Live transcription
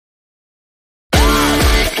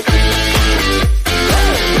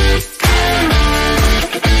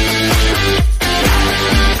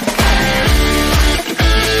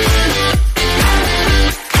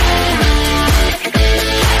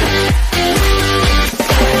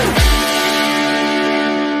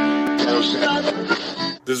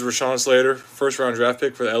Rashawn Slater, first round draft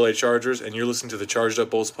pick for the LA Chargers, and you're listening to the Charged Up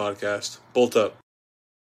Bolts podcast. Bolt up.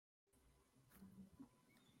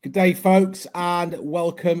 Good day, folks, and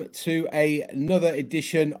welcome to another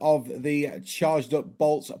edition of the Charged Up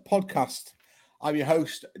Bolts podcast. I'm your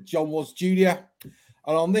host, John Woods Jr.,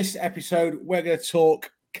 and on this episode, we're going to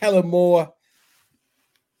talk Kellen Moore,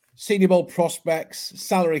 Senior Bowl prospects,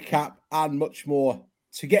 salary cap, and much more.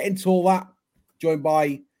 To get into all that, joined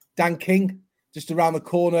by Dan King, just around the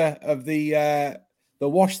corner of the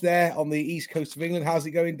wash there on the east coast of England. How's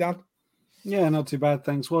it going, Dan? Yeah, not too bad,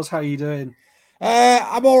 thanks. Woz, how are you doing?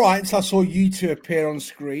 I'm all right until I saw you two appear on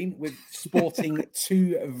screen with sporting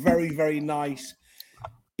two very, very nice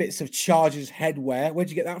bits of Chargers headwear. Where'd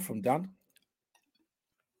you get that from, Dan?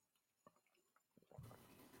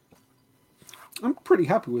 I'm pretty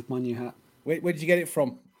happy with my new hat. Where did you get it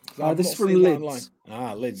from? This is from Lids.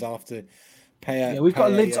 Lids. I'll have to pay. We've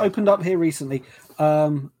got Lids opened up here recently.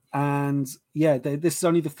 And yeah, this is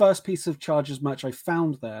only the first piece of Chargers merch I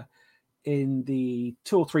found there in the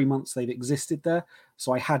 2 or 3 months they've existed there.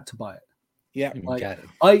 So I had to buy it. Yeah.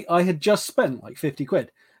 I had just spent like 50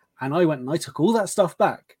 quid and I went and I took all that stuff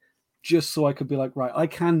back just so I could be like, right, I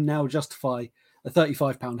can now justify a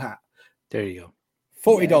 £35 hat. There you go.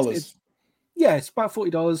 $40. Yeah, it's about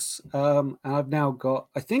 $40. And I've now got,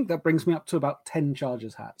 I think that brings me up to about 10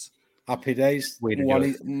 Chargers hats. Happy days.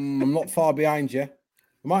 I'm not far behind you.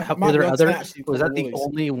 Was that the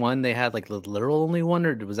only one they had, like the literal only one,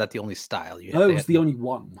 or was that the only style you had? No, it was the only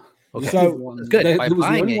one. Okay. So it's good. By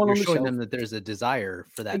buying it, you're showing them that there's a desire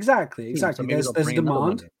for that. Exactly. So there's a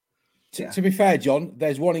demand. To be fair, John,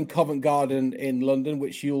 there's one in Covent Garden in London,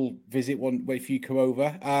 which you'll visit one if you come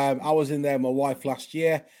over. I was in there with my wife last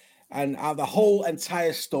year, and out of the whole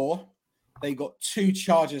entire store, they got 2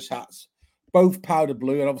 Chargers hats, both powder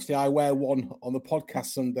blue, and obviously I wear one on the podcast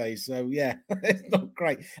Sunday. So yeah, it's not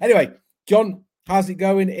great. Anyway, John, how's it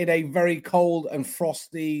going in a very cold and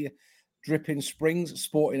frosty Dripping Springs,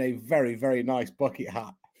 sporting a very, very nice bucket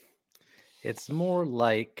hat? It's more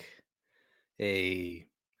like a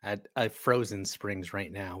frozen Springs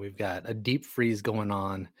right now. We've got a deep freeze going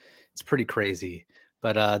on. It's pretty crazy.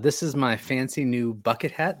 But this is my fancy new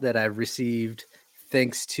bucket hat that I've received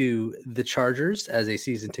thanks to the Chargers as a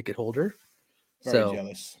season ticket holder. Very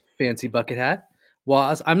jealous. Fancy bucket hat.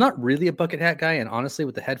 Well, I'm not really a bucket hat guy, and honestly,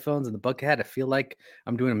 with the headphones and the bucket hat, I feel like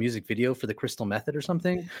I'm doing a music video for the Crystal Method or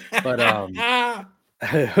something. But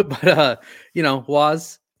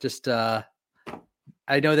Woz, just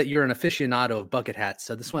I know that you're an aficionado of bucket hats,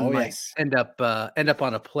 so this one might end up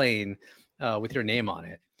on a plane with your name on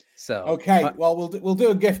it. So okay, well we'll do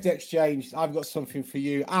a gift exchange. I've got something for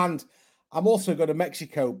you, and I'm also going to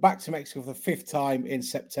back to Mexico for the 5th time in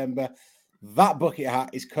September. That bucket hat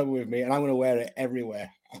is coming with me, and I'm going to wear it everywhere.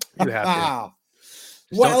 You have to.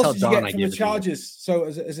 What else did you get from the Chargers? So,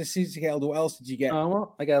 as a season ticket holder, what else did you get?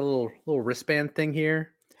 Well, I got a little wristband thing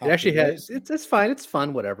here. It actually has. It's fine. It's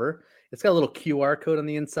fun. Whatever. It's got a little QR code on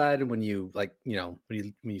the inside, and when you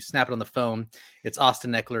when you snap it on the phone, it's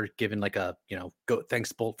Austin Eckler giving like a go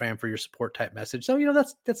thanks Bolt fan for your support type message. So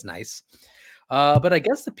that's nice. But I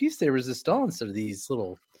guess the piece de resistance are these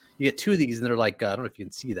little. You get 2 of these, and they're like, I don't know if you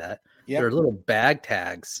can see that. Yep. They're little bag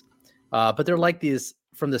tags, but they're like these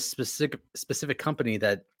from the specific company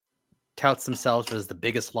that touts themselves as the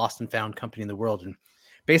biggest lost and found company in the world. And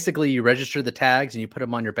basically, you register the tags and you put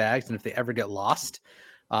them on your bags, and if they ever get lost,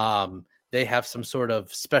 they have some sort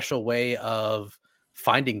of special way of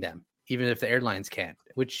finding them, even if the airlines can't,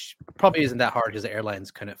 which probably isn't that hard because the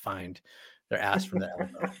airlines couldn't find their ass from that.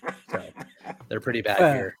 So they're pretty bad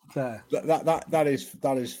here. Fair. That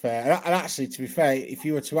is fair. And actually, to be fair, if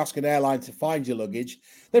you were to ask an airline to find your luggage,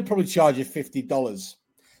 they'd probably charge you $50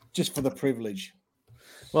 just for the privilege.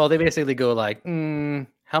 Well, they basically go like,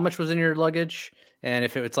 how much was in your luggage? And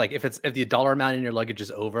if the dollar amount in your luggage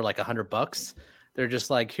is over like $100, they're just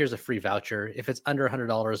like, here's a free voucher. If it's under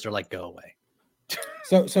 $100, they're like, go away.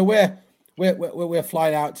 So we're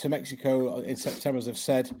flying out to Mexico in September, as I've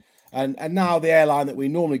said. And now the airline that we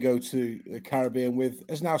normally go to the Caribbean with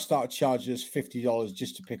has now started charging us $50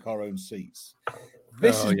 just to pick our own seats.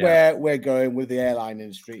 This is where we're going with the airline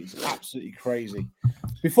industry. It's absolutely crazy.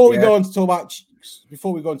 Before we go on to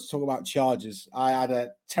talk about Chargers, I had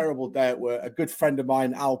a terrible day at work. A good friend of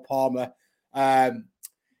mine, Al Palmer,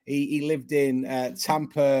 he lived in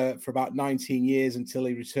Tampa for about 19 years until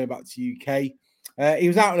he returned back to UK. He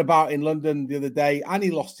was out and about in London the other day, and he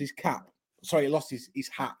lost his cap. Sorry, he lost his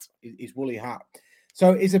hat, his woolly hat.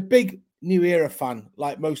 So he's a big New Era fan,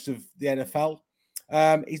 like most of the NFL.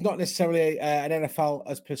 He's not necessarily an NFL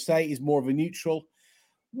as per se. He's more of a neutral.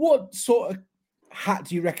 What sort of hat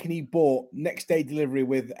do you reckon he bought next day delivery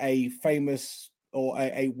with a famous or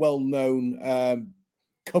a well-known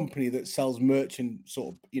company that sells merchant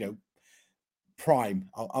sort of, prime?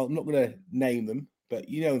 I'm not going to name them, but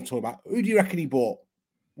you know what I'm talking about. Who do you reckon he bought?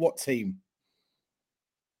 What team?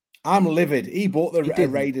 I'm livid. He bought the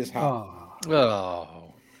Raiders hat. Oh.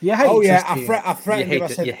 I threatened him. I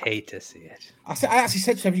said, you hate to see it. I actually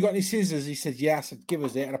said to him, "Have you got any scissors?" He said, "Yeah." I said, "Give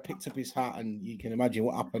us it," and I picked up his hat, and you can imagine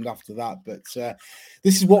what happened after that. But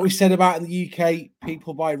this is what we said about in the UK: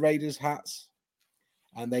 people buy Raiders hats,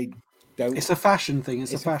 and they don't. It's a fashion thing.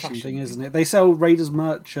 It's a fashion thing, isn't it? They sell Raiders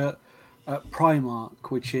merch at Primark,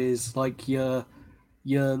 which is like your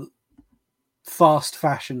fast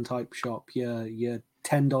fashion type shop. Your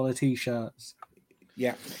 $10 t-shirts.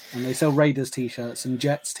 Yeah, and they sell Raiders t-shirts and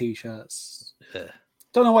Jets t-shirts.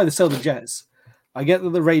 Don't know why they sell the Jets. I get that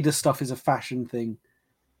the Raiders stuff is a fashion thing,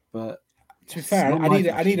 but to be fair,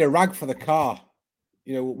 I need a rag for the car.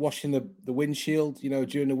 Washing the windshield.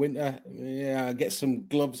 During the winter. Yeah, get some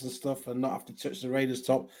gloves and stuff, and not have to touch the Raiders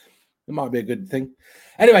top. It might be a good thing.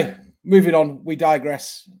 Anyway, moving on. We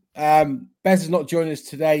digress. Bez is not joining us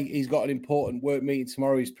today. He's got an important work meeting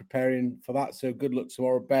tomorrow. He's preparing for that. So good luck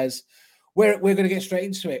tomorrow, Bez. We're going to get straight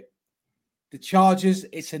into it. The Chargers,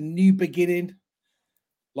 it's a new beginning.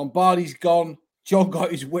 Lombardi's gone. John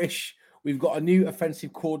got his wish. We've got a new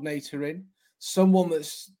offensive coordinator in. Someone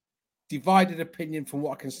that's divided opinion from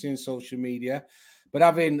what I can see on social media. But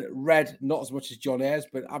having read, not as much as John Ayres,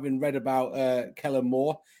 but having read about Kellen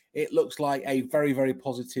Moore, it looks like a very, very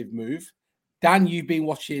positive move. Dan, you've been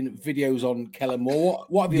watching videos on Kellen Moore.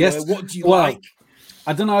 What have you learned? What do you like?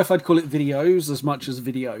 I don't know if I'd call it videos as much as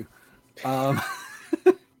video.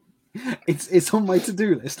 It's on my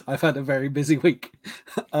to-do list. I've had a very busy week.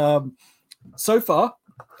 So far,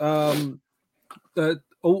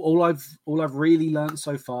 all I've really learned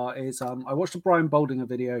so far is I watched a Brian Boldinger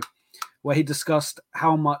video where he discussed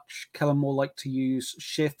how much Kellen Moore liked to use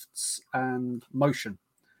shifts and motion,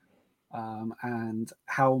 and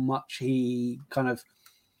how much he kind of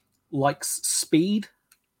likes speed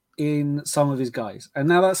in some of his guys. And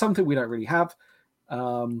now that's something we don't really have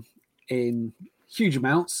in huge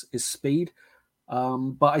amounts, is speed.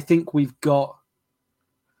 But I think we've got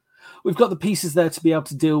the pieces there to be able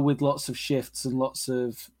to deal with lots of shifts and lots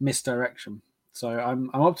of misdirection. So I'm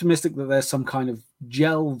optimistic that there's some kind of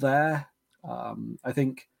gel there. I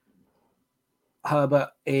think Herbert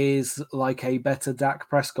is like a better Dak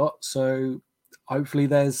Prescott, so hopefully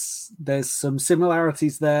there's some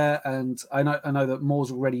similarities there. And I know that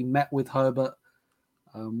Moore's already met with Herbert,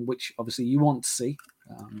 which obviously you want to see,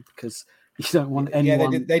 because you don't want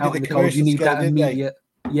anyone they did out in the cold. You need that immediate,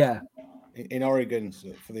 in Oregon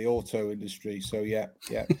for the auto industry. So yeah.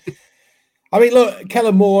 I mean, look,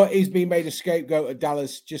 Kellen Moore is being made a scapegoat at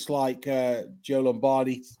Dallas, just like Joe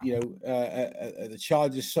Lombardi. At the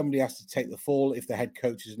Chargers, somebody has to take the fall if the head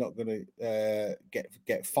coach is not going to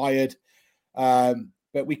get fired.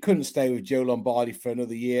 But we couldn't stay with Joe Lombardi for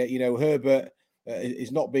another year. Herbert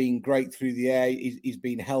is not being great through the air. He's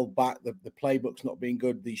been held back. The playbook's not being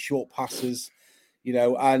good. The short passes,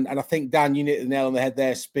 and I think, Dan, you hit the nail on the head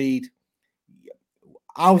there. Speed.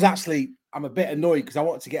 I'm a bit annoyed because I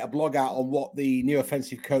wanted to get a blog out on what the new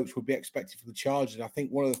offensive coach would be expected for the Chargers. And I think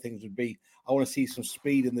one of the things would be I want to see some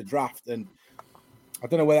speed in the draft. And I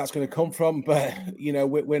don't know where that's going to come from, but,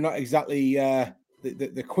 we're not exactly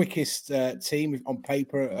the quickest team on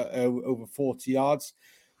paper over 40 yards.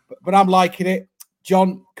 But I'm liking it.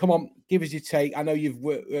 John, come on, give us your take. I know you've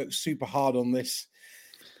worked super hard on this.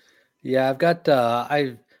 Yeah, I've got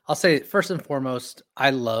I'll say first and foremost,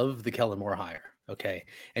 I love the Kellen Moore hire. Okay.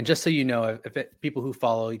 And just so you know, people who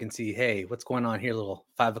follow, you can see, hey, what's going on here? Little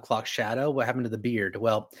 5 o'clock shadow. What happened to the beard?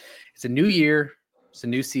 Well, it's a new year. It's a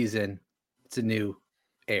new season. It's a new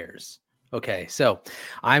Ayres. Okay. So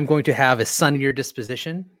I'm going to have a sunnier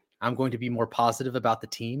disposition. I'm going to be more positive about the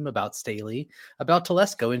team, about Staley, about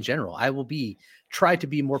Telesco in general. I will try to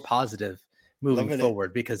be more positive moving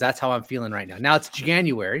forward, because that's how I'm feeling right now. Now it's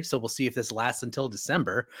January, so we'll see if this lasts until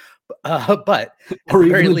December, but or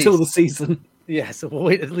even until the season. Yeah, so we'll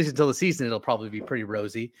wait at least until the season. It'll probably be pretty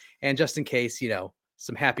rosy, and just in case,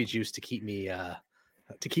 some happy juice to keep me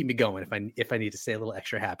going if I need to stay a little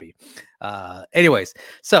extra happy. Anyways,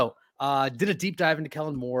 so did a deep dive into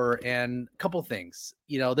Kellen Moore, and a couple things.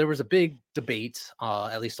 There was a big debate,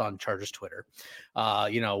 at least on Chargers Twitter.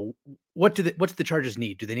 What do the Chargers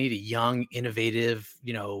need? Do they need a young, innovative,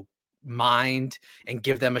 mind and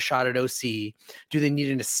give them a shot at OC? Do they need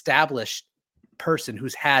an established person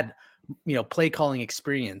who's had play calling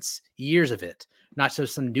experience, years of it, not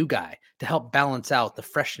just some new guy, to help balance out the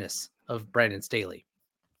freshness of Brandon Staley?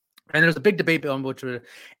 And there's a big debate on which,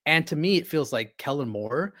 and to me, it feels like Kellen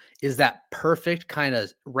Moore is that perfect kind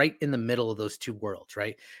of right in the middle of those two worlds,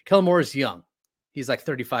 right? Kellen Moore is young. He's like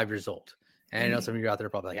 35 years old. And I know some of you out there are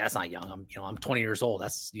probably like, that's not young. I'm 20 years old.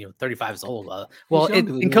 That's, 35 is old. Well,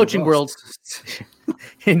 in coaching world,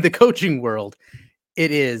 in the coaching world,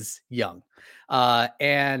 it is young.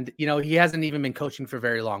 And he hasn't even been coaching for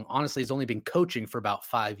very long. Honestly, he's only been coaching for about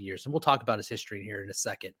 5 years. And we'll talk about his history here in a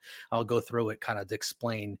second. I'll go through it kind of to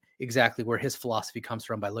explain exactly where his philosophy comes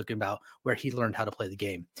from by looking about where he learned how to play the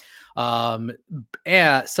game.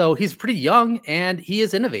 And so he's pretty young and he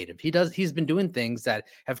is innovative. He's been doing things that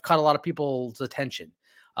have caught a lot of people's attention.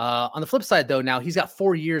 On the flip side, though, now he's got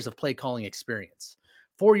 4 years of play calling experience.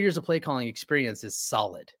 4 years of play calling experience is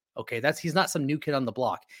solid. Okay, he's not some new kid on the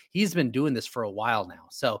block. He's been doing this for a while now,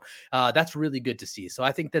 so that's really good to see. So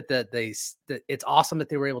I think that it's awesome that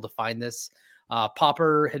they were able to find this.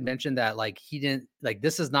 Popper had mentioned that he didn't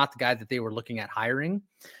this is not the guy that they were looking at hiring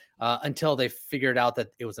until they figured out that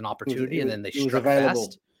it was an opportunity, and then they struck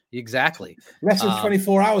fast. Exactly, less than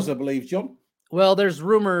 24 hours, I believe, John. Well, there's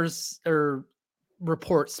rumors or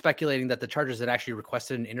reports speculating that the Chargers had actually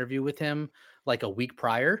requested an interview with him like a week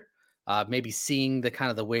prior. Maybe seeing the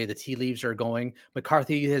kind of the way the tea leaves are going.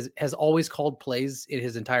 McCarthy has always called plays in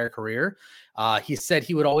his entire career. He said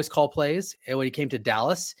he would always call plays. And when he came to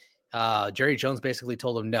Dallas, Jerry Jones basically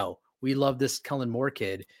told him, no, we love this Kellen Moore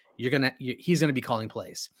kid. He's going to be calling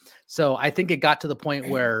plays. So I think it got to the point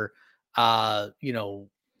where,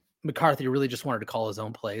 McCarthy really just wanted to call his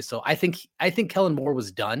own plays. So I think Kellen Moore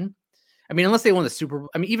was done. I mean, unless they won the Super Bowl.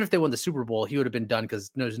 I mean, even if they won the Super Bowl, he would have been done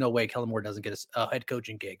because there's no way Kellen Moore doesn't get a head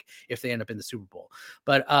coaching gig if they end up in the Super Bowl.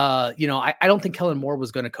 But, I don't think Kellen Moore was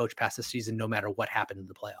going to coach past the season no matter what happened in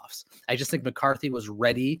the playoffs. I just think McCarthy was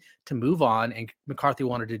ready to move on, and McCarthy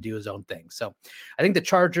wanted to do his own thing. So I think the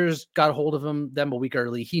Chargers got a hold of them a week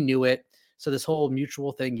early. He knew it. So this whole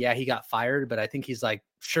mutual thing, yeah, he got fired, but I think he's like,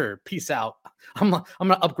 sure, peace out. I'm going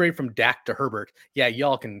to upgrade from Dak to Herbert. Yeah,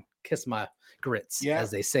 y'all can kiss my grits,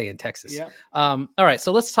 as they say in Texas. Yeah. All right,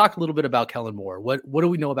 so let's talk a little bit about Kellen Moore. What do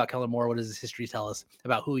we know about Kellen Moore? What does his history tell us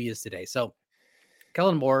about who he is today? So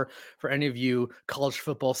Kellen Moore, for any of you college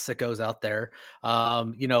football sickos out there,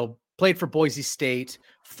 played for Boise State,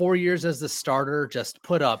 4 years as the starter, just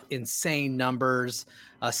put up insane numbers,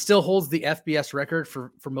 still holds the FBS record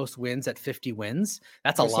for most wins at 50 wins.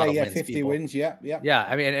 That's a lot of wins. 50 people. Wins, yeah. Yeah,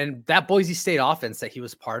 I mean, and that Boise State offense that he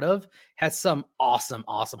was part of had some awesome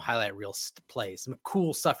highlight reel plays, some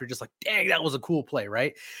cool stuff. You're just like, dang, that was a cool play,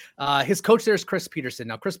 right? His coach there is Chris Peterson.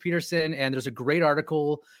 Now, Chris Peterson, and there's a great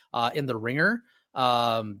article in The Ringer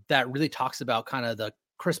that really talks about kind of the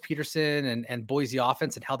Chris Peterson and Boise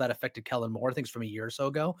offense and how that affected Kellen Moore, I think it's from a year or so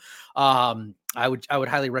ago. I would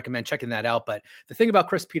highly recommend checking that out. But the thing about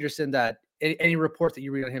Chris Peterson that any report that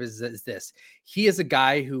you read on him is this: he is a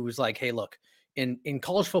guy who was like, hey, look, in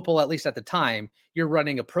college football, at least at the time, you're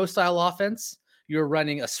running a pro style offense, you're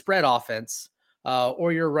running a spread offense,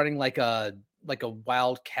 or you're running like a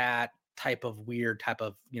wildcat type of weird type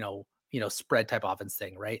of, spread type offense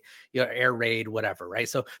thing, right? Air raid, whatever, right?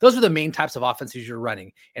 So those are the main types of offenses you're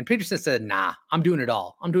running. And Peterson said, nah, I'm doing it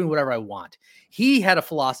all. I'm doing whatever I want. He had a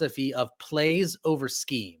philosophy of plays over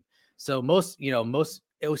scheme. So most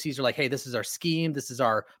OCs are like, hey, this is our scheme. This is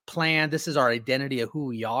our plan. This is our identity of who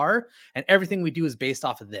we are. And everything we do is based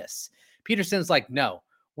off of this. Peterson's like, no,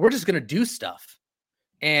 we're just going to do stuff.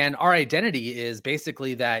 And our identity is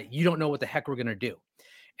basically that you don't know what the heck we're going to do.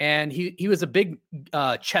 And he was a big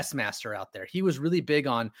chess master out there. He was really big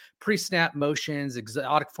on pre-snap motions,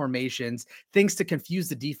 exotic formations, things to confuse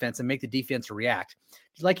the defense and make the defense react.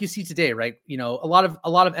 Like you see today, right? A lot of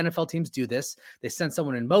NFL teams do this. They send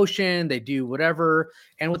someone in motion, they do whatever.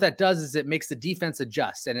 And what that does is it makes the defense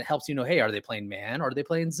adjust, and it helps hey, are they playing man or are they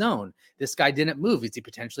playing zone? This guy didn't move. Is he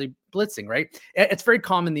potentially blitzing, right? It's very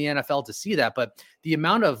common in the NFL to see that, but the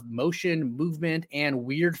amount of motion, movement, and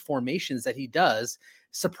weird formations that he does,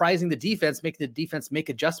 surprising the defense, making the defense make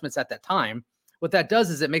adjustments at that time. What that does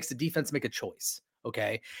is it makes the defense make a choice.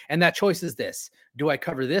 Okay. And that choice is this: do I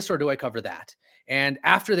cover this or do I cover that? And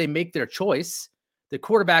after they make their choice, the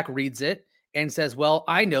quarterback reads it and says, well,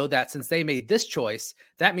 I know that since they made this choice,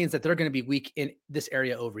 that means that they're going to be weak in this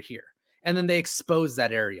area over here. And then they expose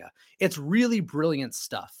that area. It's really brilliant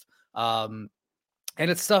stuff. And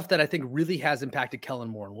it's stuff that I think really has impacted Kellen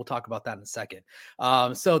Moore, and we'll talk about that in a second.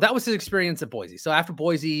 So that was his experience at Boise. So after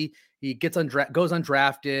Boise, he goes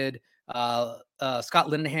undrafted. Scott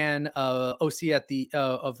Linehan, OC at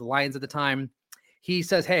of the Lions at the time, he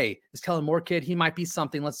says, "Hey, this Kellen Moore kid, he might be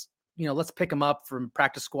something. Let's pick him up from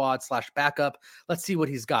practice squad /backup. Let's see what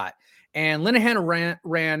he's got." And Linehan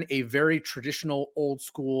ran a very traditional, old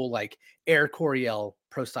school, like Air Coryell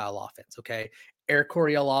pro style offense. Okay. Air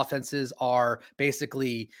Coryell offenses are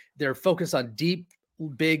basically, they're focused on deep,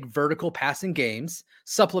 big vertical passing games,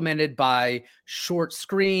 supplemented by short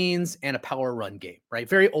screens and a power run game, right?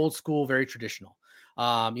 Very old school, very traditional.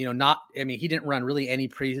 He didn't run really any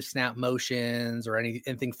pre-snap motions or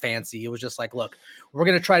anything fancy. It was just like, look, we're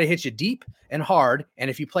going to try to hit you deep and hard. And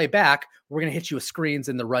if you play back, we're going to hit you with screens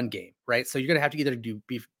in the run game, right? So you're going to have to either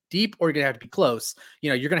be deep or you're going to have to be close.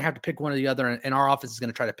 You're going to have to pick one or the other, and our offense is going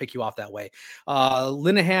to try to pick you off that way.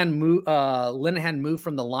 Linehan moved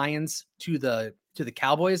from the Lions to the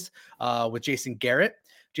Cowboys with Jason Garrett.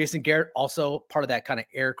 Jason Garrett also part of that kind of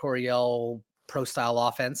Air Coryell pro style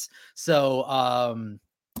offense. So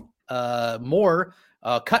Moore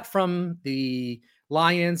cut from the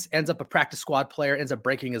Lions, ends up a practice squad player, ends up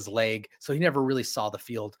breaking his leg. So he never really saw the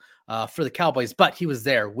field for the Cowboys, but he was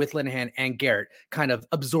there with Linehan and Garrett, kind of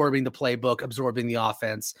absorbing the playbook, absorbing the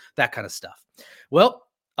offense, that kind of stuff. Well,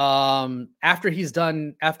 after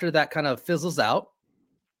that kind of fizzles out,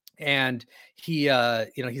 and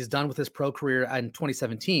he's done with his pro career in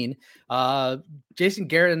 2017. Jason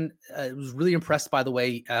Garrett was really impressed by the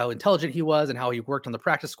way how intelligent he was and how he worked on the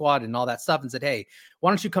practice squad and all that stuff, and said, "Hey,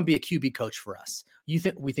 why don't you come be a QB coach for us? We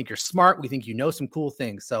think you're smart. We think you know some cool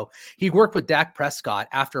things." So he worked with Dak Prescott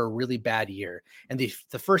after a really bad year, and the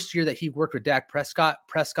first year that he worked with Dak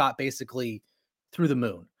Prescott basically threw the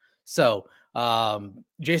moon. So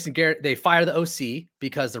Jason Garrett, they fired the OC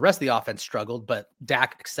because the rest of the offense struggled, but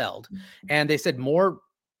Dak excelled. And they said, "Moore,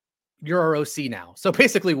 you're our OC now." So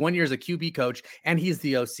basically 1 year as a QB coach, and he's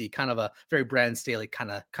the OC, kind of a very Brandon Staley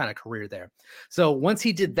kind of career there. So once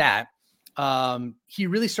he did that, he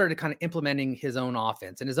really started kind of implementing his own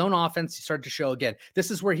offense, and his own offense started to show again.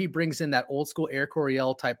 This is where he brings in that old school Air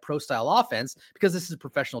Coryell type pro style offense, because this is a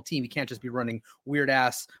professional team. You can't just be running weird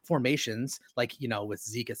ass formations like, with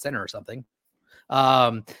Zeke at center or something.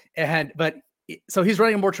 So he's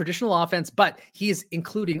running a more traditional offense, but he's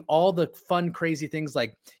including all the fun, crazy things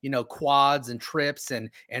like, quads and trips and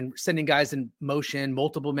sending guys in motion,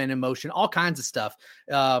 multiple men in motion, all kinds of stuff.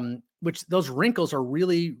 Which those wrinkles are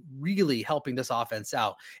really, really helping this offense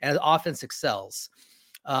out, and the offense excels.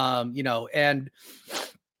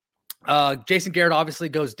 Jason Garrett obviously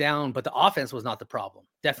goes down, but the offense was not the problem.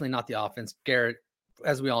 Definitely not the offense. Garrett,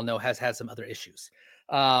 as we all know, has had some other issues.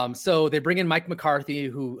 So they bring in Mike McCarthy,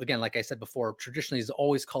 who, again, like I said before, traditionally has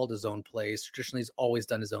always called his own plays. Traditionally has always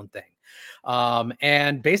done his own thing.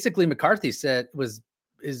 And basically McCarthy was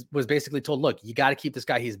basically told, look, you got to keep this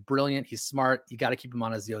guy. He's brilliant. He's smart. You got to keep him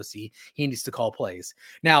on as the OC. He needs to call plays.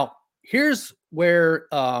 Now, here's where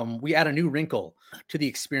we add a new wrinkle to the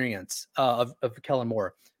experience of Kellen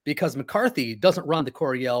Moore, because McCarthy doesn't run the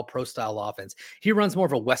Coryell pro style offense. He runs more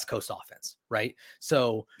of a West Coast offense, right?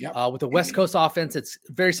 So with the West Coast offense, it's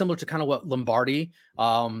very similar to kind of what Lombardi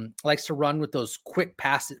likes to run, with those quick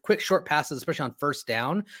short passes, especially on first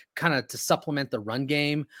down, kind of to supplement the run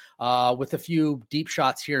game with a few deep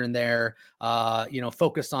shots here and there,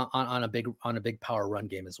 focused on a big power run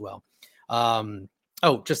game as well.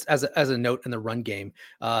 Just as a note in the run game,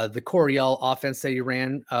 the Coryell offense that he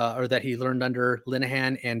ran or that he learned under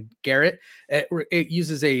Linehan and Garrett, it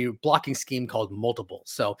uses a blocking scheme called multiple.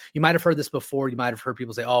 So you might have heard this before. You might have heard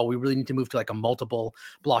people say, "Oh, we really need to move to like a multiple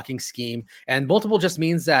blocking scheme." And multiple just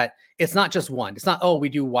means that it's not just one. It's not, "Oh, we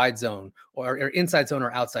do wide zone or inside zone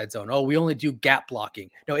or outside zone. Oh, we only do gap blocking."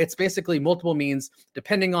 No, it's basically multiple means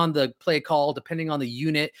depending on the play call, depending on the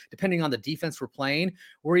unit, depending on the defense we're playing,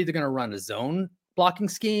 we're either going to run a zone blocking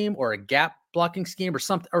scheme or a gap blocking scheme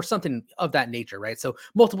or something of that nature, right? So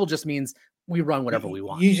multiple just means we run whatever we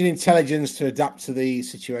want. Using intelligence to adapt to the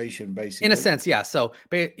situation, basically. In a sense, yeah. So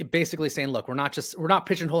basically saying, look, we're not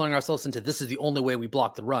pigeonholing ourselves into this is the only way we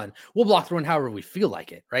block the run. We'll block the run however we feel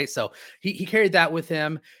like it, right? So he carried that with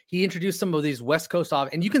him. He introduced some of these West Coast off,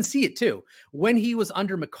 and you can see it too. When he was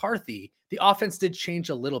under McCarthy, the offense did change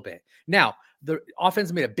a little bit. Now, the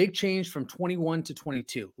offense made a big change from 21 to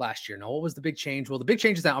 22 last year. Now, what was the big change? Well, the big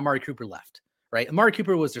change is that Amari Cooper left, right? Amari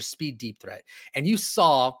Cooper was their speed deep threat. And you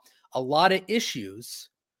saw a lot of issues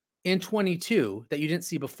in 22 that you didn't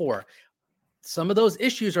see before. Some of those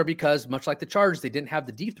issues are because, much like the Chargers, they didn't have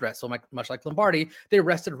the deep threat. So much like Lombardi, they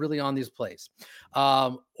rested really on these plays.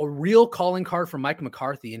 A real calling card for Mike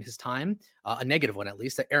McCarthy in his time, a negative one at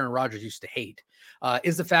least, that Aaron Rodgers used to hate,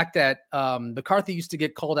 is the fact that McCarthy used to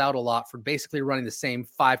get called out a lot for basically running the same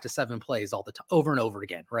 5 to 7 plays all the time, over and over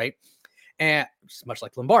again, right? And much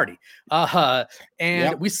like Lombardi.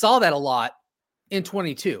 We saw that a lot in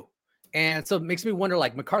 22. And so it makes me wonder,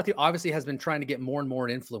 like, McCarthy obviously has been trying to get more and more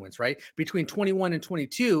influence, right? Between 21 and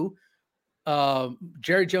 22,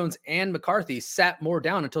 Jerry Jones and McCarthy sat more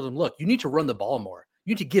down and told him, look, you need to run the ball more.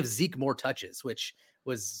 You need to give Zeke more touches, which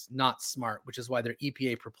was not smart, which is why their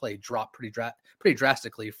EPA per play dropped pretty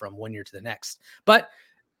drastically from one year to the next. But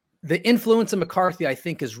the influence of McCarthy, I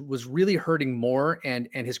think, was really hurting Moore and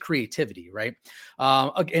his creativity, right?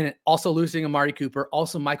 Again, also losing Amari Cooper,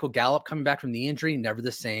 also Michael Gallup coming back from the injury, never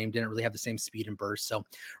the same, didn't really have the same speed and burst. So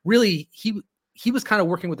really, he was kind of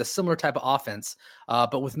working with a similar type of offense,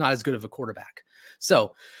 but with not as good of a quarterback.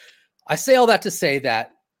 So I say all that to say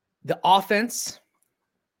that the offense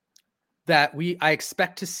that I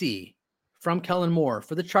expect to see from Kellen Moore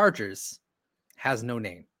for the Chargers has no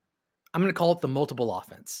name. I'm going to call it the multiple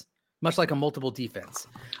offense, much like a multiple defense.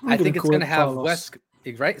 I think it's going to have West,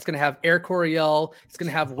 right? It's going to have Air Coryell. It's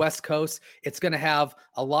going to have West Coast. It's going to have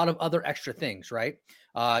a lot of other extra things, right?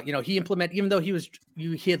 He implemented, even though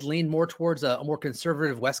he had leaned more towards a more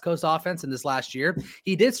conservative West Coast offense in this last year,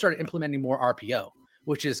 he did start implementing more RPO,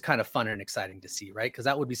 which is kind of fun and exciting to see, right? Because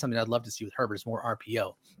that would be something I'd love to see with Herbert, is more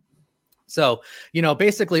RPO. So,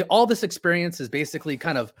 basically all this experience is basically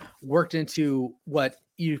kind of worked into what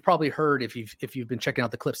you've probably heard if you've been checking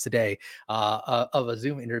out the clips today of a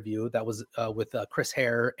Zoom interview that was with Chris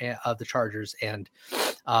Hare of the Chargers and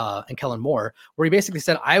Kellen Moore, where he basically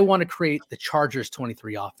said, I want to create the Chargers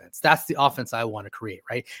 23 offense. That's the offense I want to create,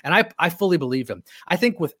 right? And I fully believe him. I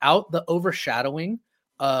think without the overshadowing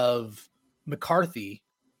of McCarthy,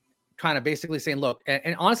 kind of basically saying, look,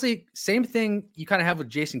 and honestly, same thing you kind of have with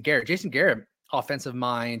Jason Garrett. Jason Garrett, offensive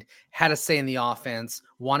mind, had a say in the offense,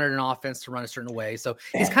 wanted an offense to run a certain way. So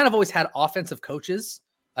he's kind of always had offensive coaches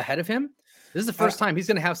ahead of him. This is the first time he's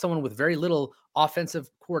going to have someone with very little offensive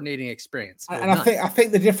coordinating experience. And I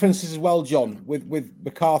think the difference is as well, John, with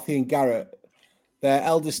McCarthy and Garrett, they're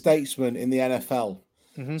elder statesmen in the NFL.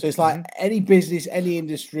 Mm-hmm. So it's like any business, any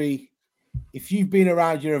industry. If you've been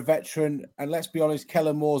around, you're a veteran, and let's be honest,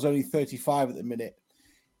 Kellen Moore's only 35 at the minute.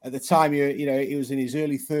 At the time, he was in his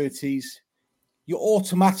early 30s. You're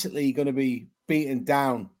automatically going to be beaten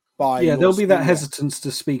down by. Yeah, there'll be that hesitance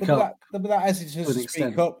to speak up. There'll be that hesitance to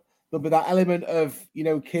speak up. There'll be that element of,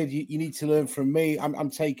 kid, you need to learn from me. I'm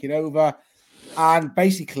taking over, and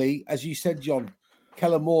basically, as you said, John,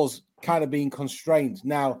 Kellen Moore's kind of being constrained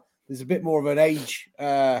now. There's a bit more of an age.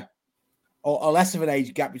 Or less of an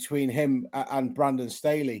age gap between him and Brandon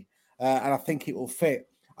Staley. And I think it will fit.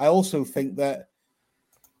 I also think that,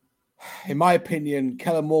 in my opinion,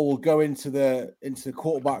 Kellen Moore will go into the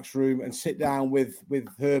quarterback's room and sit down with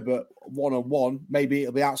Herbert one-on-one. Maybe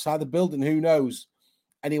it'll be outside the building, who knows?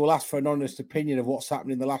 And he will ask for an honest opinion of what's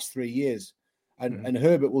happened in the last 3 years. And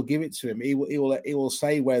Herbert will give it to him. He will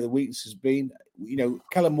say where the weakness has been.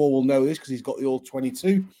 Kellen Moore will know this because he's got the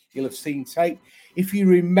all-22. He'll have seen tape. If you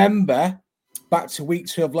remember back to week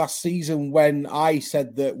 2 of last season, when I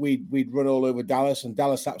said that we'd run all over Dallas, and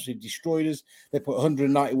Dallas absolutely destroyed us. They put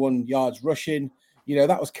 191 yards rushing.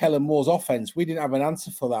 That was Kellen Moore's offense. We didn't have an answer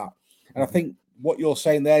for that. And I think what you're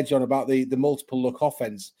saying there, John, about the multiple look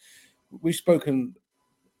offense, we've spoken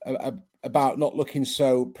about not looking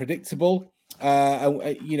so predictable. And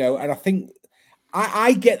I think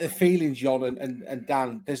I get the feeling, John and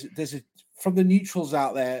Dan, there's from the neutrals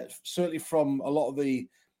out there, certainly from a lot of the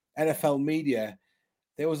NFL media,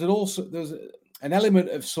 there was an element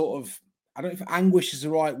of sort of, I don't know if anguish is the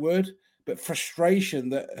right word, but frustration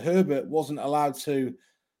that Herbert wasn't allowed to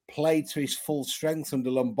play to his full strength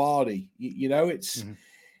under Lombardi. It's. Mm-hmm.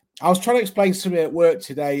 I was trying to explain something at work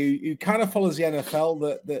today who kind of follows the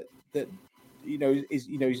NFL that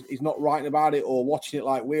is not writing about it or watching it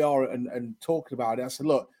like we are and talking about it. I said,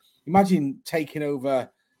 look, imagine taking over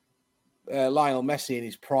Lionel Messi in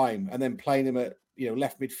his prime and then playing him at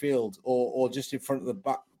left midfield or just in front of the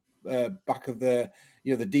back of the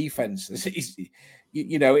the defense. It's the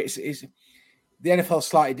NFL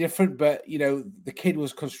slightly different, but the kid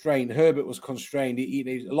was constrained. Herbert was constrained.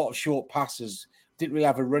 He a lot of short passes, didn't really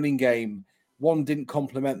have a running game. One didn't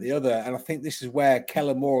complement the other, and I think this is where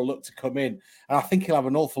Kellen Moore will look to come in, and I think he'll have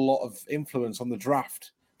an awful lot of influence on the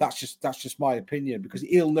draft. That's just my opinion, because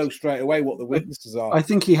he'll know straight away what the weaknesses are. I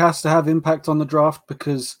think he has to have impact on the draft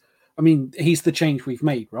because, he's the change we've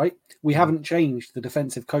made, right? We haven't changed the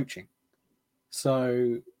defensive coaching.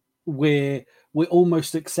 So we're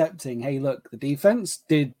almost accepting, hey, look, the defense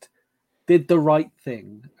did the right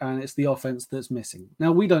thing, and it's the offense that's missing.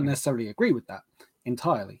 Now, we don't necessarily agree with that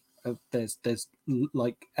entirely. There's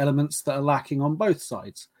like elements that are lacking on both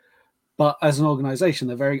sides. But as an organization,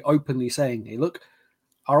 they're very openly saying, hey, look,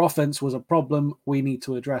 our offense was a problem. We need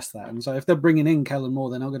to address that. And so if they're bringing in Kellen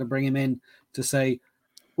Moore, they're not going to bring him in to say,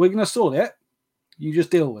 we're going to sort it. You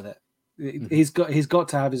just deal with it. Mm-hmm. He's got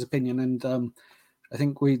to have his opinion. And I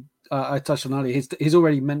think I touched on earlier, he's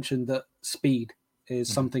already mentioned that speed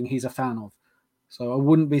is something he's a fan of. So I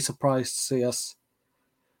wouldn't be surprised to see us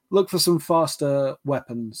look for some faster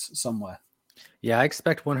weapons somewhere. Yeah, I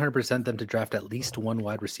expect 100% them to draft at least one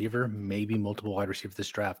wide receiver, maybe multiple wide receivers this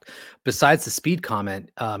draft. Besides the speed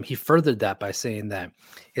comment, he furthered that by saying that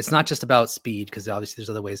it's not just about speed, because obviously there's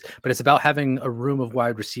other ways, but it's about having a room of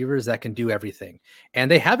wide receivers that can do everything. And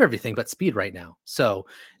they have everything but speed right now. So,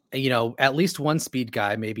 at least one speed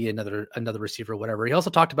guy, maybe another receiver, whatever. He also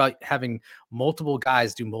talked about having multiple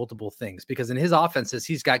guys do multiple things, because in his offenses,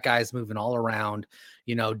 he's got guys moving all around,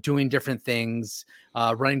 doing different things,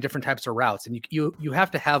 running different types of routes. And you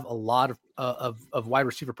have to have a lot of wide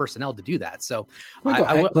receiver personnel to do that. So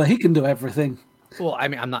he can do everything. Well,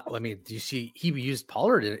 do you see, he used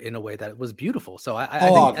Pollard in a way that was beautiful. So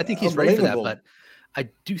I think he's ready for that, but I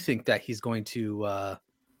do think that he's going to,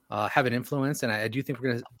 have an influence, and I do think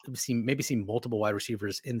we're going to see multiple wide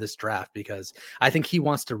receivers in this draft, because I think he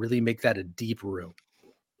wants to really make that a deep room.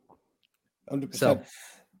 100%. So,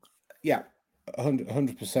 yeah,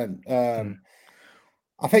 100%.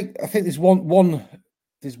 I think there's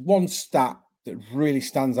one stat that really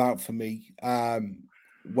stands out for me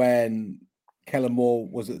when Kellen Moore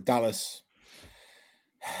was at Dallas.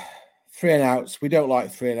 3 and outs. We don't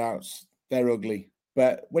like 3 and outs. They're ugly.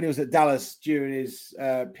 But when he was at Dallas during his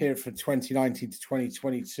period from 2019 to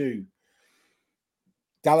 2022,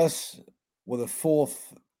 Dallas were the 4th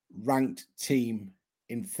ranked team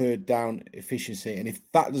in third down efficiency. And if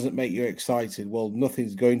that doesn't make you excited, well,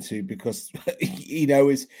 nothing's going to, because,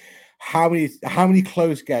 is how many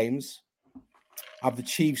close games have the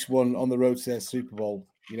Chiefs won on the road to their Super Bowl,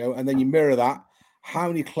 and then you mirror that. How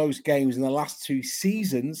many close games in the last 2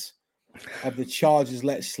 seasons have the Chargers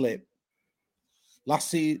let slip?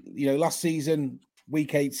 Last season,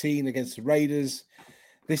 week 18 against the Raiders.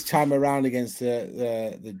 This time around against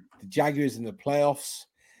the Jaguars in the playoffs.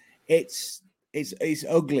 It's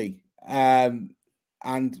ugly. And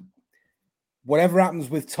whatever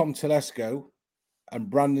happens with Tom Telesco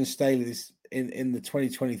and Brandon Staley in the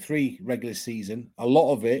 2023 regular season, a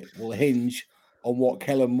lot of it will hinge on what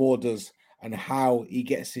Kellen Moore does and how he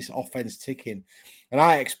gets this offense ticking. And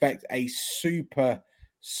I expect a super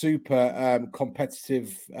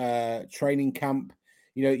competitive training camp.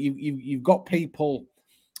 You've got people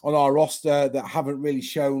on our roster that haven't really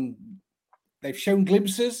shown. They've shown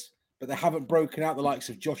glimpses, but they haven't broken out, the likes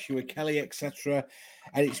of Joshua Kelly, etc.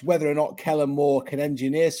 And it's whether or not Kellen Moore can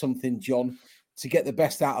engineer something, John, to get the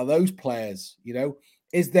best out of those players.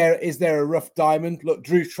 Is there a rough diamond? Look,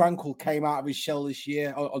 Drew Tranquil came out of his shell this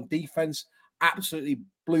year on defense, absolutely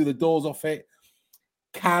blew the doors off it.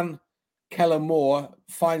 Can Kellen Moore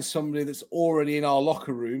find somebody that's already in our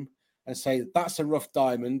locker room and say, that's a rough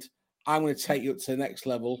diamond, I'm going to take you up to the next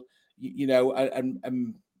level,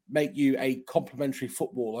 and make you a complimentary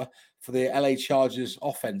footballer for the LA Chargers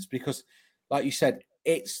offense? Because, like you said,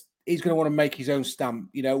 he's going to want to make his own stamp.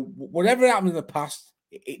 Whatever happened in the past,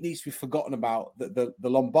 it needs to be forgotten about. The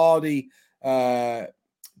Lombardi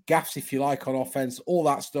gaffes, if you like, on offense, all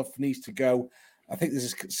that stuff needs to go. I think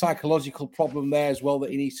there's a psychological problem there as well that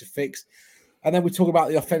he needs to fix. And then we talk about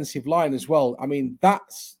the offensive line as well. I mean,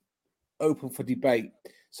 that's open for debate.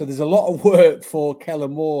 So there's a lot of work for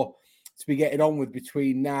Kellen Moore to be getting on with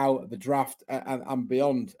between now, the draft, and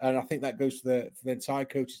beyond. And I think that goes for the entire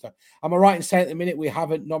coaching staff. Am I right in saying at the minute we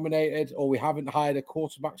haven't nominated or we haven't hired a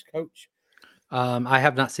quarterbacks coach? I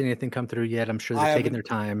have not seen anything come through yet. I'm sure they're taking their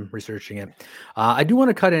time researching it. I do want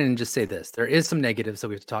to cut in and just say this. There is some negatives that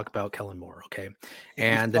we have to talk about Kellen Moore, okay?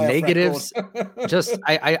 And the negatives,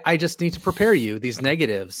 I just need to prepare you. These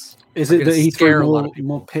negatiets. Is it that he threw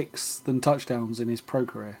more picks than touchdowns in his pro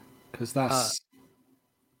career? Because that's...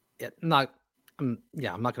 I'm not going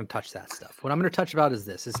to touch that stuff. What I'm going to touch about is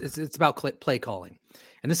this. It's about play calling.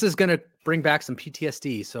 And this is going to bring back some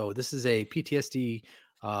PTSD. So this is a PTSD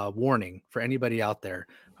warning for anybody out there,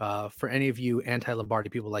 for any of you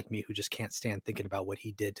anti-Lombardi people like me who just can't stand thinking about what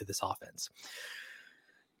he did to this offense.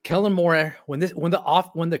 Kellen Moore, when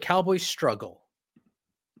the Cowboys struggle,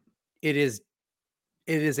 it is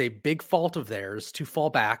a big fault of theirs to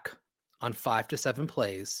fall back on 5 to 7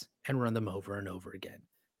 plays and run them over and over again.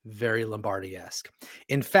 Very Lombardi-esque.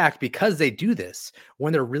 In fact, because they do this,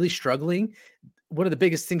 when they're really struggling, one of the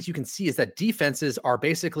biggest things you can see is that defenses are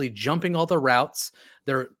basically jumping all the routes.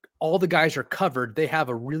 All the guys are covered. They have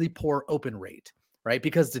a really poor open rate, right?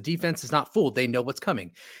 Because the defense is not fooled. They know what's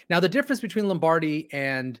coming. Now, the difference between Lombardi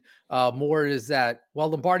and Moore is that while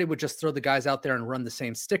Lombardi would just throw the guys out there and run the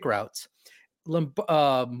same stick routes,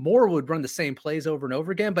 Moore would run the same plays over and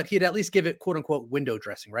over again, but he'd at least give it quote unquote window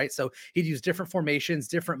dressing, right? So he'd use different formations,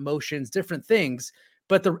 different motions, different things,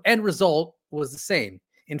 but the end result was the same.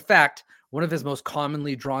 In fact, one of his most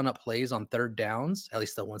commonly drawn up plays on third downs, at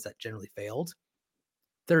least the ones that generally failed,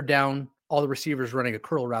 third down, all the receivers running a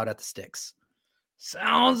curl route at the sticks.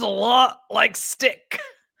 Sounds a lot like stick.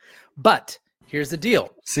 But here's the deal.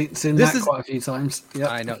 Seen this quite a few times. Yeah,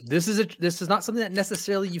 I know. This is not something that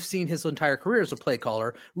necessarily you've seen his entire career as a play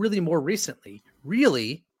caller. Really, more recently,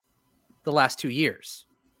 really, the last 2 years.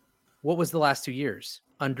 What was the last 2 years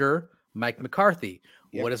under Mike McCarthy?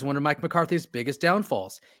 Yep. What is one of Mike McCarthy's biggest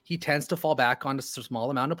downfalls? He tends to fall back on a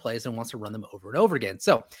small amount of plays and wants to run them over and over again.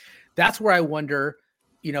 So that's where I wonder,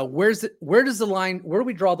 where does the line, where do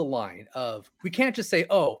we draw the line of, we can't just say,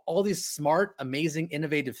 oh, all these smart, amazing,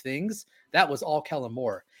 innovative things, that was all Kellen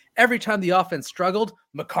Moore. Every time the offense struggled,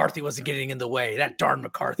 McCarthy wasn't getting in the way. That darn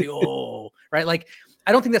McCarthy. Right. Like,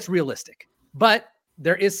 I don't think that's realistic, but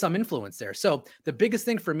there is some influence there. So the biggest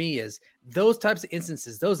thing for me is those types of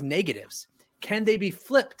instances, those negatives, can they be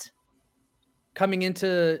flipped coming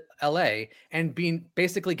into LA and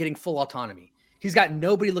basically getting full autonomy? He's got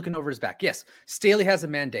nobody looking over his back. Yes, Staley has a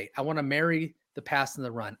mandate. I want to marry the pass and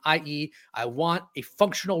the run, i.e., I want a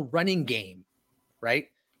functional running game, right?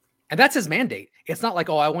 And that's his mandate. It's not like,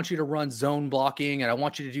 oh, I want you to run zone blocking and I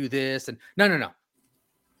want you to do this. And no.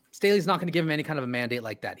 Staley's not going to give him any kind of a mandate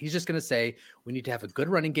like that. He's just going to say, we need to have a good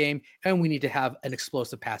running game and we need to have an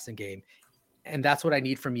explosive passing game. And that's what I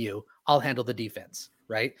need from you. I'll handle the defense,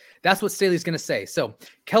 right? That's what Staley's going to say. So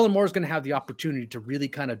Kellen Moore is going to have the opportunity to really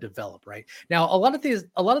kind of develop, right? Now, a lot of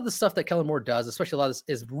the stuff that Kellen Moore does, especially a lot of this,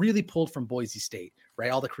 is really pulled from Boise State,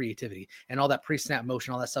 right? All the creativity and all that pre-snap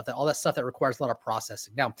motion, all that stuff that requires a lot of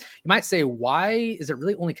processing. Now, you might say, why is it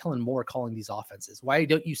really only Kellen Moore calling these offenses? Why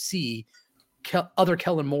don't you see other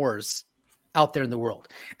Kellen Moores out there in the world?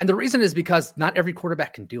 And the reason is because not every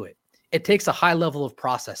quarterback can do it. It takes a high level of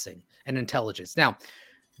processing and intelligence. Now,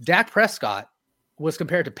 Dak Prescott was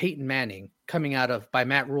compared to Peyton Manning by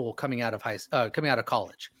Matt Rule coming out of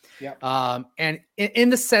college. Yeah. And in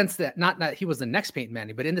the sense that not he was the next Peyton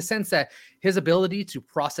Manning, but in the sense that his ability to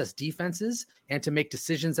process defenses and to make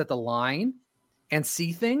decisions at the line and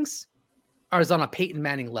see things is on a Peyton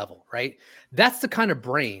Manning level, right? That's the kind of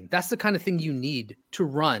brain, that's the kind of thing you need to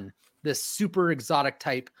run this super exotic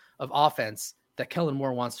type of offense that Kellen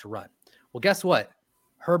Moore wants to run. Well, guess what?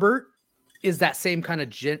 Herbert is that same kind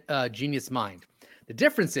of genius mind. The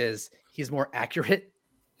difference is he's more accurate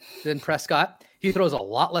than Prescott. He throws a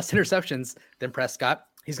lot less interceptions than Prescott.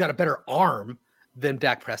 He's got a better arm than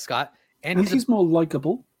Dak Prescott. And he's more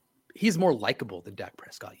likable. He's more likable than Dak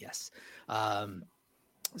Prescott, yes.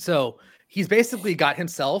 So he's basically got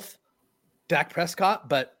himself Dak Prescott,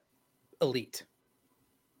 but elite,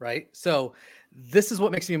 right? So this is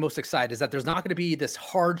what makes me most excited, is that there's not going to be this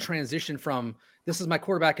hard transition from this is my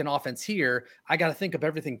quarterback and offense here. I got to think of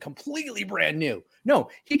everything completely brand new. No,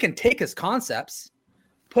 he can take his concepts,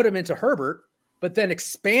 put them into Herbert, but then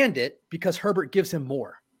expand it because Herbert gives him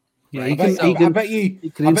more. Yeah, right?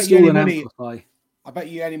 I bet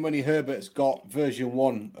you any money Herbert's got version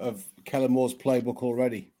 1 of Kellen Moore's playbook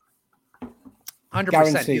already. 100%.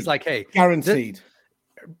 Guaranteed. He's like, hey, guaranteed.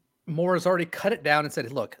 Moore has already cut it down and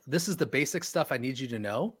said, look, this is the basic stuff I need you to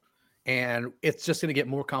know. And it's just going to get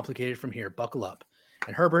more complicated from here. Buckle up.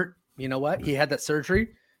 And Herbert, you know what? He had that surgery.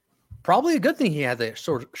 Probably a good thing he had the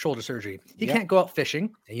shoulder surgery. He can't go out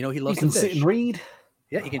fishing. And he loves to fish. Sit and read.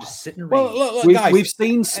 Yeah, he can just sit and read. Well, look, guys. We've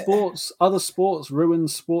seen other sports ruin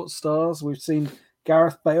sports stars. We've seen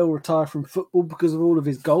Gareth Bale retire from football because of all of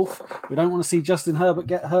his golf. We don't want to see Justin Herbert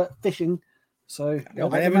get hurt fishing. So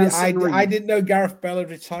I didn't know Gareth Bale had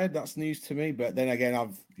retired. That's news to me. But then again,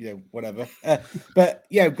 I've whatever. But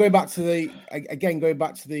yeah, going back to the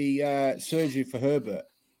surgery for Herbert.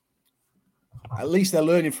 At least they're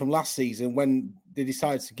learning from last season when they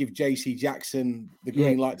decided to give JC Jackson the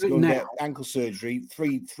green light to go and get ankle surgery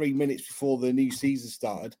 3 minutes before the new season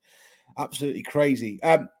started. Absolutely crazy.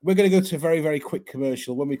 We're going to go to a very, very quick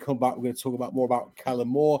commercial. When we come back, we're going to talk more about Kellen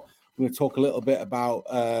Moore. We're going to talk a little bit about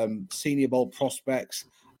Senior Bowl prospects.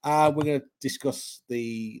 We're going to discuss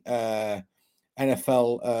the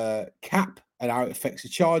NFL cap and how it affects the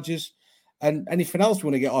Chargers and anything else we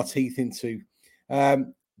want to get our teeth into.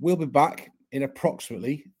 We'll be back in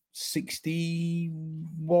approximately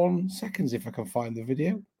 61 seconds if I can find the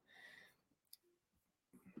video.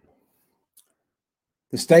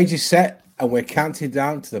 The stage is set and we're counting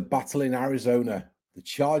down to the battle in Arizona. The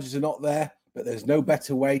Chargers are not there, but there's no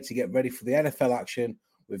better way to get ready for the NFL action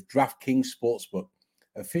with DraftKings Sportsbook,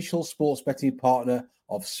 official sports betting partner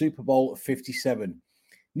of Super Bowl 57.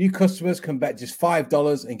 New customers can bet just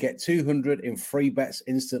 $5 and get $200 in free bets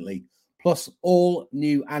instantly. Plus, all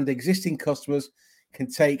new and existing customers can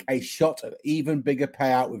take a shot at even bigger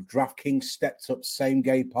payout with DraftKings stepped up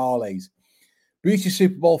same-game parlays. Boost your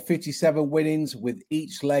Super Bowl 57 winnings. With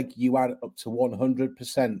each leg, you add up to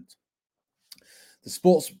 100%. The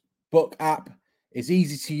Sportsbook app is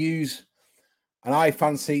easy to use, and I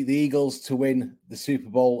fancy the Eagles to win the Super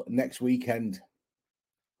Bowl next weekend.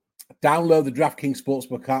 Download the DraftKings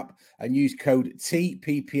Sportsbook app and use code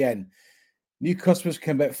TPPN. New customers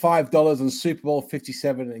can bet $5 on Super Bowl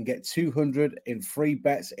 57 and get $200 in free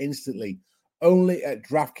bets instantly. Only at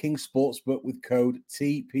DraftKings Sportsbook with code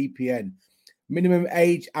TPPN. Minimum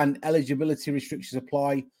age and eligibility restrictions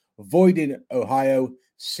apply. Void in Ohio.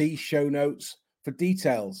 See show notes for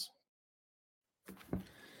details.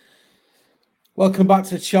 Welcome back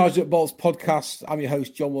to the Charged Up Bolts podcast. I'm your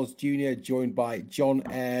host, John Woods Jr., joined by John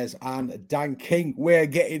Ayres and Dan King. We're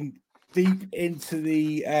getting deep into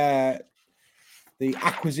the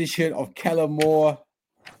acquisition of Kellen Moore.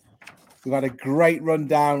 We've had a great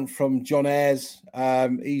rundown from John Ayres.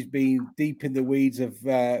 He's been deep in the weeds of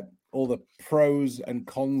all the pros and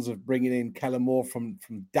cons of bringing in Kellen Moore from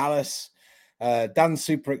Dallas. Dan's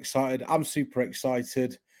super excited. I'm super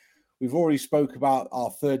excited. We've already spoke about our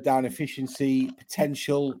third down efficiency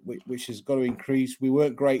potential, which has got to increase. We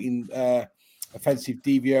weren't great in offensive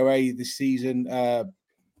DVOA this season.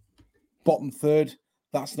 Bottom third.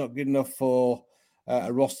 That's not good enough for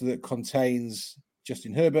a roster that contains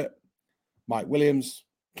Justin Herbert, Mike Williams,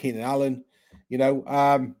 Keenan Allen.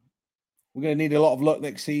 We're going to need a lot of luck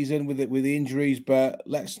next season with the injuries, but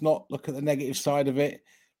let's not look at the negative side of it.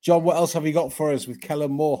 John, what else have you got for us with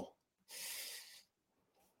Kellen Moore?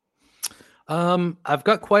 I've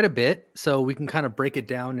got quite a bit, so we can kind of break it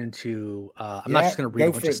down into. I'm not just going to read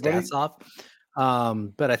a bunch of stats off,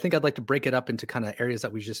 but I think I'd like to break it up into kind of areas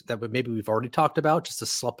that maybe we've already talked about, just to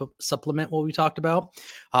supplement what we talked about,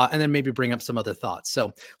 and then maybe bring up some other thoughts.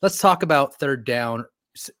 So let's talk about third down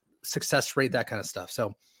success rate, that kind of stuff.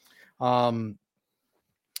 So.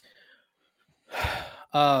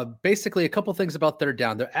 Basically a couple things about third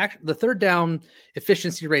down. The third down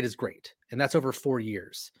efficiency rate is great, and that's over 4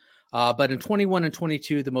 years. But in 21 and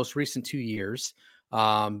 22, the most recent 2 years,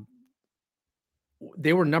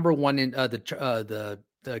 they were number one in the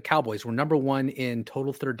Cowboys were number one in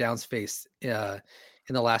total third downs faced in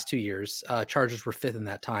the last 2 years. Chargers were fifth in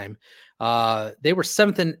that time. They were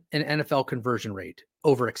seventh in NFL conversion rate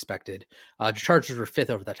over expected. The Chargers were fifth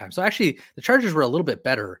over that time. So actually, the Chargers were a little bit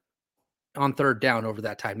better on third down over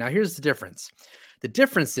that time. Now, here's the difference. The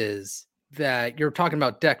difference is that you're talking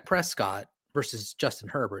about Dak Prescott versus Justin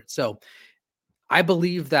Herbert. So I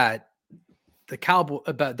believe that the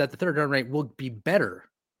third down rate will be better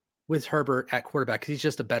with Herbert at quarterback because he's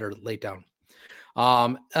just a better late down.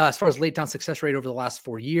 As far as late down success rate over the last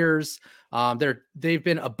 4 years, they've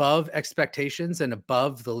been above expectations and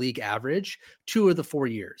above the league average 2 of the 4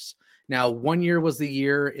 years. Now, 1 year was the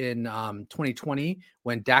year in 2020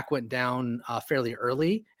 when Dak went down fairly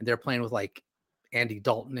early, and they're playing with like Andy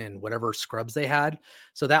Dalton and whatever scrubs they had.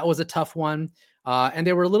 So that was a tough one. And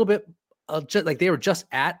they were a little bit they were just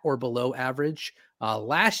at or below average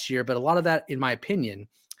last year. But a lot of that, in my opinion,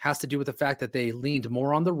 has to do with the fact that they leaned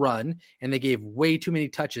more on the run and they gave way too many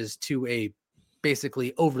touches to a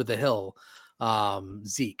basically over the hill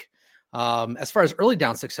Zeke. As far as early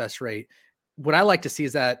down success rate, what I like to see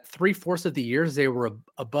is that 3/4 of the years they were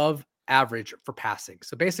above average for passing.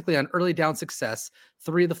 So basically on early down success,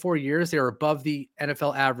 3 of the 4 years, they were above the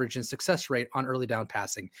NFL average in success rate on early down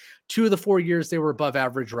passing. 2 of the 4 years, they were above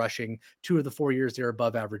average rushing. 2 of the 4 years, they were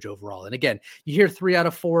above average overall. And again, you hear 3 out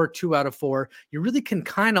of 4, 2 out of 4. You really can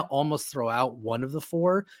kind of almost throw out 1 of the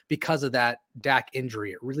 4 because of that Dak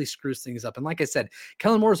injury. It really screws things up. And like I said,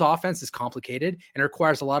 Kellen Moore's offense is complicated and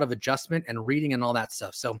requires a lot of adjustment and reading and all that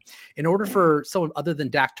stuff. So in order for someone other than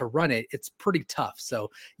Dak to run it, it's pretty tough. So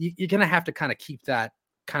you're going to have to kind of keep that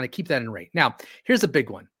in rate. Now, here's a big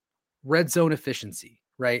one. Red zone efficiency,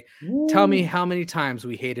 right? Ooh. Tell me how many times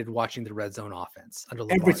we hated watching the red zone offense under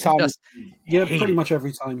LeVar. Every time. Yeah, pretty much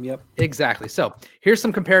every time. Yep. Exactly. So here's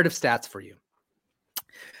some comparative stats for you.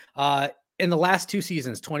 In the last 2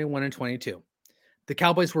 seasons, 21 and 22, the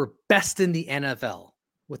Cowboys were best in the NFL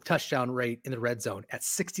with touchdown rate in the red zone at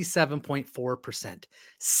 67.4%.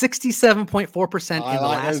 67.4% in the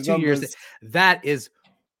last 2 years. That is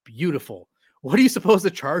beautiful. What do you suppose the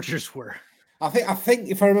Chargers were? I think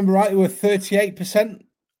if I remember right, they were 38%.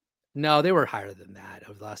 No, they were higher than that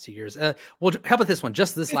over the last 2 years. Well, how about this one?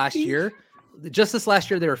 Just this 50? Last year, just this last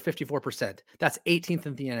year, they were 54%. That's 18th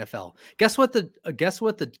in the NFL. Guess what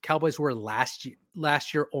the Cowboys were last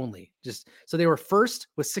year only. Just so they were first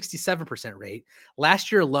with 67% rate.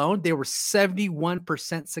 Last year alone, they were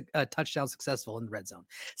 71% touchdown successful in the red zone.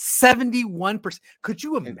 71%. Could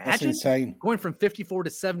you imagine going from 54 to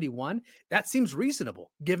 71? That seems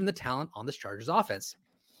reasonable given the talent on this Chargers offense.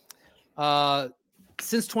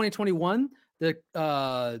 Since 2021, the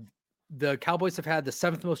Cowboys have had the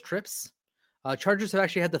 7th most trips. Chargers have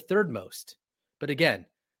actually had the 3rd most. But again,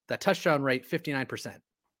 that touchdown rate, 59%.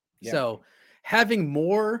 Yeah. So having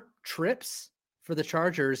more trips for the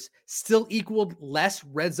Chargers still equaled less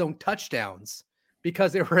red zone touchdowns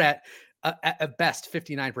because they were at best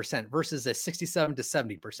 59% versus a 67 to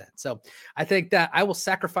 70%. So I think that I will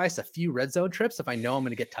sacrifice a few red zone trips if I know I'm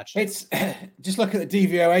going to get touchdowns. It's just look at the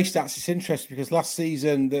DVOA stats. It's interesting because last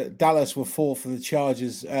season Dallas were 4th and the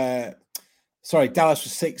Chargers. Dallas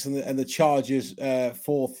was 6th and the Chargers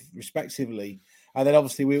 4th respectively. And then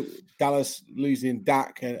obviously Dallas losing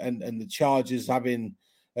Dak and the Chargers having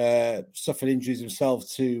suffered injuries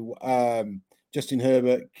themselves to Justin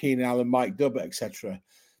Herbert, Keenan Allen, Mike Dubbert, etc.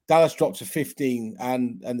 Dallas dropped to 15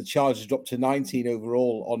 and the Chargers dropped to 19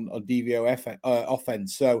 overall on DVOA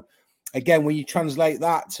offense. So again, when you translate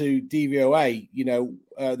that to DVOA,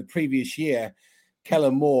 the previous year,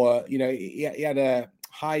 Kellen Moore, he had a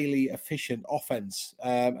highly efficient offense.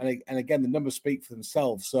 And again, the numbers speak for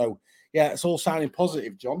themselves. So yeah, it's all sounding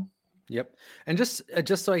positive, John. Yep. And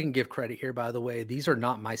just so I can give credit here, by the way, these are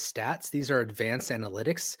not my stats. These are advanced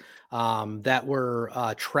analytics that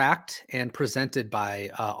were tracked and presented by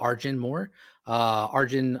Arjun Moore.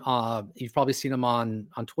 Arjun, you've probably seen him on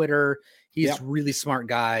Twitter. He's a really smart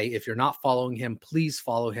guy. If you're not following him, please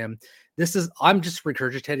follow him. I'm just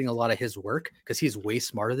regurgitating a lot of his work because he's way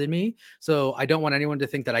smarter than me. So I don't want anyone to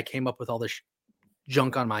think that I came up with all this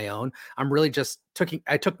junk on my own. I'm really just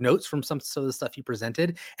I took notes from some of the stuff he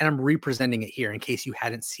presented and I'm representing it here in case you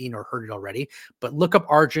hadn't seen or heard it already. But look up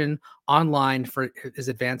Arjun online for his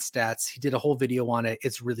advanced stats. He did a whole video on it.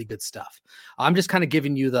 It's really good stuff. I'm just kind of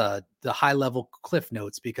giving you the high level cliff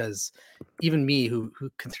notes because even me who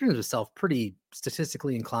considers himself pretty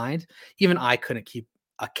statistically inclined, even I couldn't keep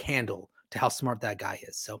a candle to how smart that guy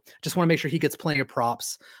is. So just want to make sure he gets plenty of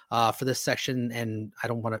props for this section. And I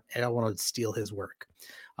don't want to steal his work.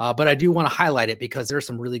 But I do want to highlight it because there's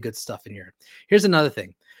some really good stuff in here. Here's another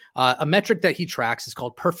thing. A metric that he tracks is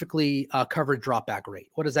called perfectly covered drop back rate.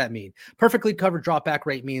 What does that mean? Perfectly covered drop back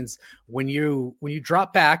rate means when you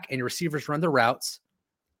drop back and your receivers run the routes,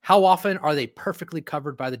 how often are they perfectly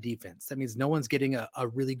covered by the defense? That means no one's getting a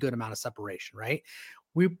really good amount of separation, right?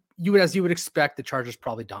 As you would expect, the Chargers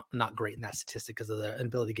probably not great in that statistic because of the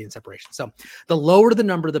inability to gain separation. So the lower the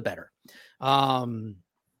number, the better.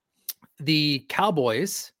 The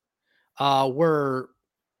Cowboys were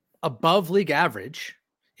above league average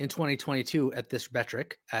in 2022 at this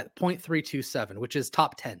metric at 0.327, which is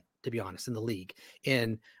top 10, to be honest, in the league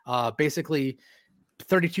in basically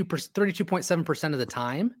 32.7% of the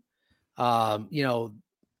time.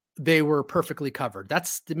 They were perfectly covered.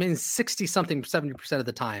 That means 70% of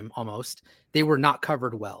the time almost they were not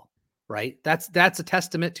covered well, right? That's a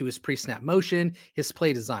testament to his pre-snap motion, his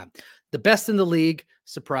play design. The best in the league,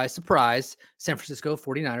 surprise, surprise, San Francisco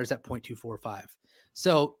 49ers at 0.245.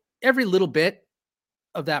 So every little bit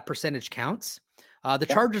of that percentage counts. The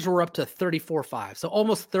Chargers were up to 34.5. So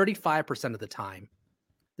almost 35% of the time,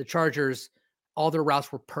 the Chargers, all their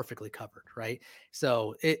routes were perfectly covered, right?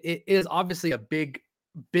 So it is obviously a big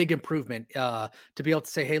improvement to be able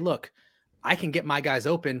to say, hey, look, I can get my guys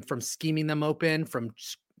open from scheming them open, from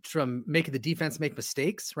making the defense make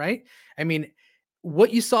mistakes, right? I mean,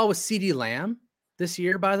 what you saw with CeeDee Lamb this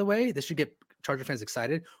year, by the way, this should get Charger fans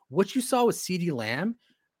excited. What you saw with CeeDee Lamb,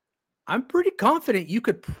 I'm pretty confident you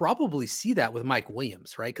could probably see that with Mike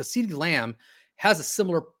Williams, right? Because CeeDee Lamb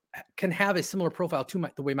can have a similar profile to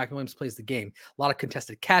the way Mike Williams plays the game. A lot of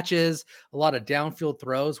contested catches, a lot of downfield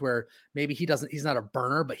throws where maybe he's not a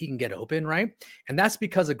burner, but he can get open, right? And that's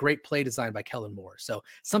because of great play design by Kellen Moore. So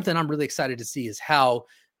something I'm really excited to see is how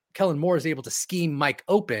Kellen Moore is able to scheme Mike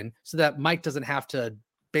open so that Mike doesn't have to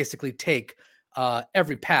basically take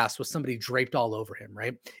every pass with somebody draped all over him,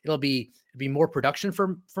 right? It'll be more production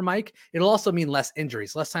for Mike. It'll also mean less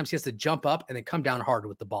injuries, less times he has to jump up and then come down hard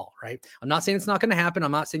with the ball, right? I'm not saying it's not going to happen.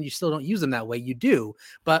 I'm not saying you still don't use them that way. You do,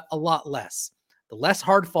 but a lot less. The less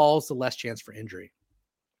hard falls, the less chance for injury.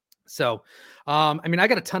 So, I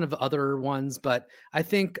got a ton of other ones, but I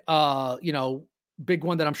think, big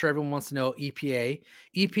one that I'm sure everyone wants to know,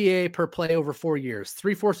 EPA per play over 4 years.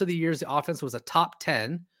 3/4 of the years, the offense was a top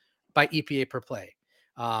 10 by EPA per play.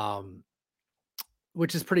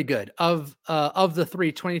 which is pretty good. Of the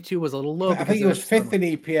three, 22 was a little low. I think he was fifth in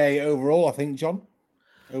EPA overall. I think, John,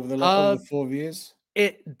 over the 4 years.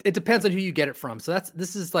 It depends on who you get it from. So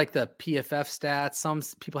this is like the PFF stats. Some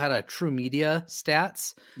people had a True Media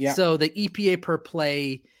stats. Yeah. So the EPA per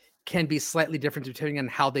play can be slightly different depending on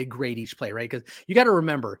how they grade each play, right? Because you got to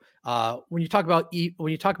remember, when you talk about these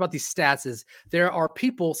stats, is there are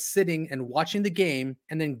people sitting and watching the game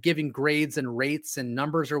and then giving grades and rates and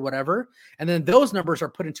numbers or whatever, and then those numbers are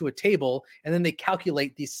put into a table and then they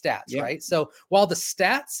calculate these stats, right? So while the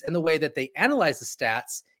stats and the way that they analyze the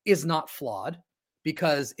stats is not flawed,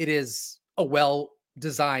 because it is a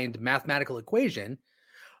well-designed mathematical equation,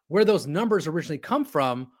 where those numbers originally come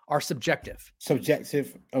from are subjective.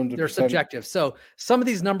 Subjective. 100%. They're subjective. So some of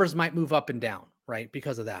these numbers might move up and down, right?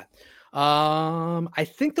 Because of that. I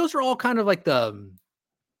think those are all kind of like the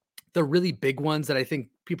really big ones that I think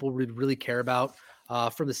people would really care about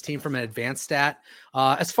from this team from an advanced stat.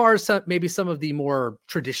 As far as maybe some of the more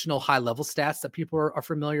traditional high-level stats that people are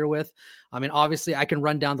familiar with. I mean, obviously, I can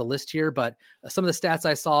run down the list here, but some of the stats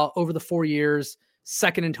I saw over the 4 years: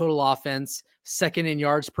 second in total offense, second in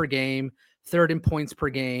yards per game, third in points per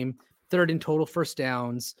game, third in total first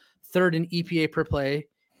downs, third in EPA per play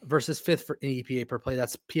versus fifth in EPA per play.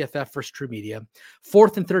 That's PFF versus True Media.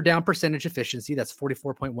 Fourth and third down percentage efficiency. That's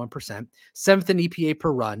 44.1%. Seventh in EPA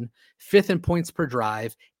per run. Fifth in points per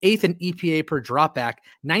drive. Eighth in EPA per dropback.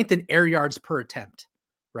 Ninth in air yards per attempt,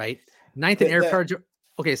 right? Ninth in air yards.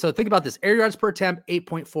 Okay, so think about this. Air yards per attempt,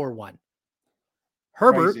 8.41.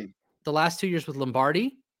 Herbert, crazy. The last 2 years with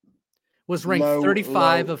Lombardi, was ranked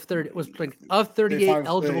 35 of 30. Was ranked of 38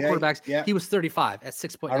 eligible quarterbacks. Yeah. He was 35 at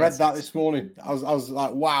 6.9. I read that this morning. I was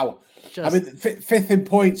like, wow. I mean, fifth in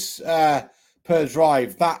points per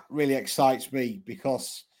drive. That really excites me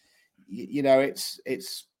because it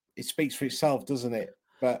speaks for itself, doesn't it?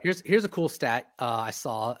 But here's a cool stat I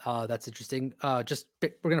saw that's interesting. We're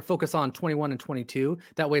going to focus on 21 and 22.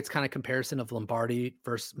 That way, it's kind of comparison of Lombardi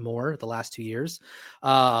versus Moore the last 2 years.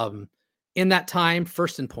 In that time,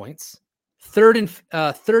 first in points. Third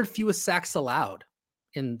fewest sacks allowed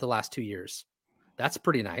in the last 2 years. That's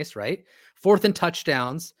pretty nice, right? Fourth in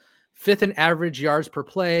touchdowns, fifth in average yards per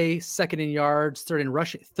play, second in yards, third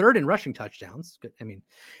in rushing touchdowns. I mean,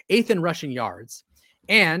 eighth in rushing yards.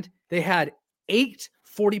 And they had 8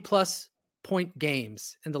 40-plus point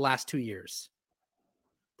games in the last 2 years.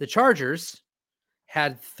 The Chargers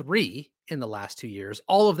had 3 in the last 2 years,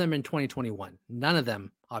 all of them in 2021. None of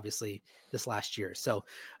them, obviously, this last year. So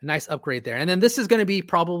a nice upgrade there. And then this is going to be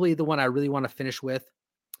probably the one I really want to finish with.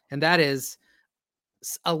 And that is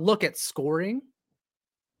a look at scoring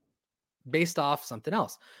based off something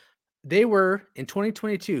else. They were, in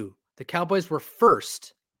 2022, the Cowboys were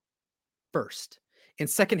first in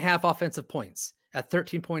second half offensive points at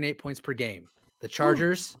 13.8 points per game. The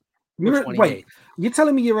Chargers were 28. Wait, you're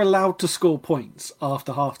telling me you're allowed to score points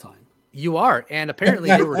after halftime? You are, and apparently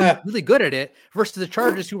they were really good at it versus the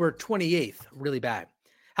Chargers, who were 28th, really bad.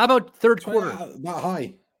 How about third quarter? Not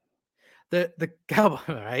high. The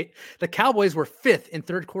Cowboys were 5th in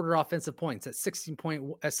third quarter offensive points at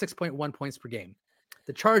 6.1 points per game.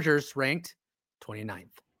 The Chargers ranked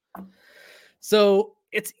 29th. So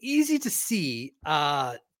it's easy to see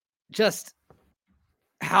just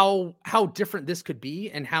how different this could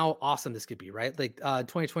be and how awesome this could be, right? Like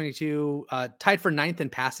 2022 tied for 9th in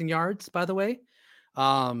passing yards, by the way.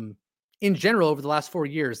 In general, over the last 4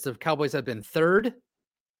 years, the Cowboys have been 3rd,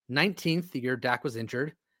 19th the year Dak was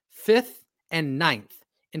injured, 5th and 9th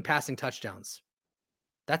in passing touchdowns.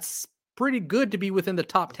 That's pretty good to be within the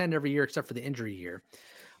top 10 every year, except for the injury year.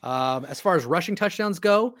 As far as rushing touchdowns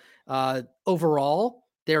go, overall,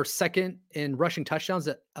 they're second in rushing touchdowns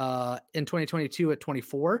in 2022 at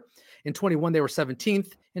 24. In 21, they were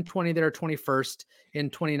 17th. In 20, they were 21st. In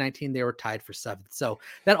 2019, they were tied for 7th. So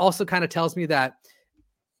that also kind of tells me that,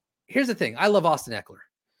 here's the thing. I love Austin Ekeler,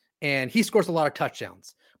 and he scores a lot of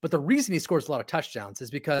touchdowns. But the reason he scores a lot of touchdowns is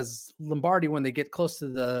because Lombardi, when they get close to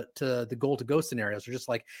the goal to go scenarios, are just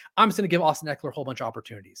like, I'm just going to give Austin Ekeler a whole bunch of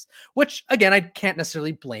opportunities, which again, I can't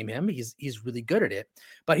necessarily blame him. He's really good at it,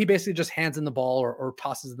 but he basically just hands in the ball or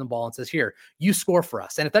tosses in the ball and says, here, you score for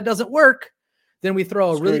us. And if that doesn't work, then we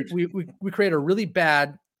throw we create a really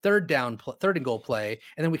bad third and goal play.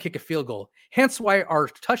 And then we kick a field goal. Hence why our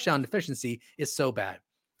touchdown efficiency is so bad.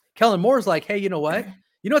 Kellen Moore's like, hey, you know what?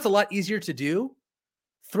 You know, it's a lot easier to do.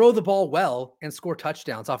 Throw the ball well and score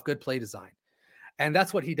touchdowns off good play design. And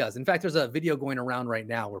that's what he does. In fact, there's a video going around right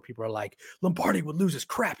now where people are like, Lombardi would lose his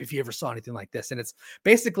crap if he ever saw anything like this. And it's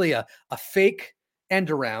basically a fake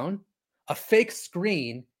end around, a fake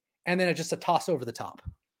screen, and then just a toss over the top.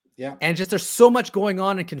 Yeah. And just there's so much going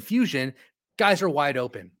on in confusion. Guys are wide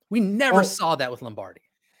open. We never saw that with Lombardi.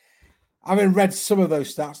 Having read some of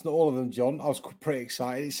those stats, not all of them, John, I was pretty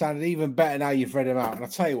excited. It sounded even better now you've read them out. And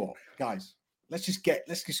I'll tell you what, guys, let's just get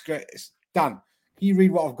Dan, can you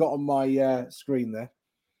read what I've got on my screen there?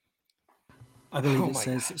 I believe it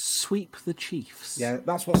says sweep the Chiefs. Yeah,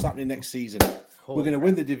 that's what's happening next season. We're going to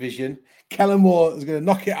win the division. Kellen Moore is going to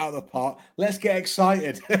knock it out of the park. Let's get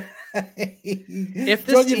excited. If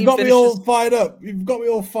this John, team you've got me finishes, all fired up. You've got me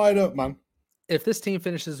all fired up, man. if this team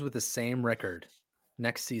finishes with the same record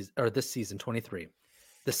next season or this season 23,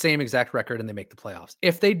 the same exact record, and they make the playoffs.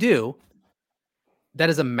 If they do, that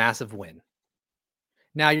is a massive win.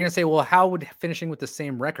 Now you're going to say, well, how would finishing with the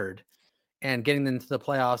same record and getting into the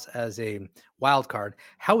playoffs as a wild card,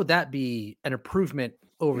 how would that be an improvement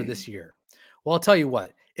over this year? Well, I'll tell you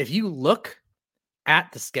what, if you look at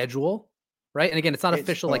the schedule, right? And again, it's not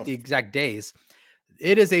official, like the exact days.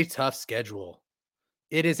 It is a tough schedule.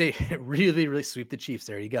 It is a really, really sweep the Chiefs.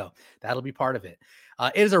 There you go. That'll be part of it.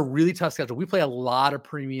 It is a really tough schedule. We play a lot of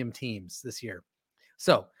premium teams this year.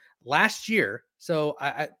 So last year,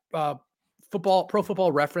 Pro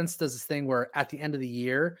Football Reference does this thing where at the end of the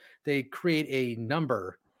year, they create a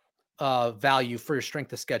number value for your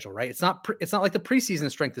strength of schedule, right? It's not like the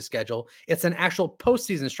preseason strength of schedule. It's an actual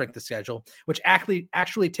postseason strength of schedule, which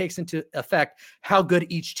actually takes into effect how good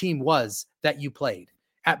each team was that you played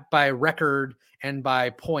by record and by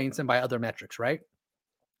points and by other metrics, right?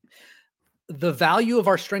 The value of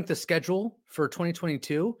our strength of schedule for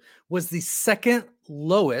 2022 was the second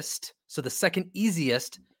lowest, so the second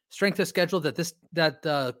easiest strength of schedule that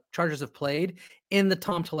the Chargers have played in the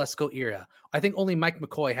Tom Telesco era. I think only Mike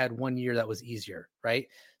McCoy had 1 year that was easier, right?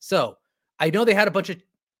 So I know they had a bunch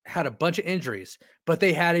of injuries, but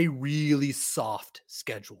they had a really soft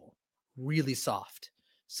schedule, really soft.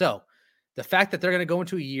 So the fact that they're going to go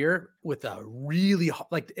into a year with a really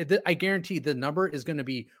I guarantee the number is going to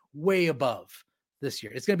be way above this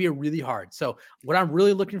year. It's going to be really hard. So what I'm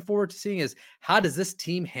really looking forward to seeing is how does this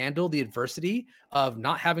team handle the adversity of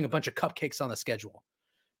not having a bunch of cupcakes on the schedule?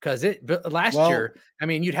 Because last year, I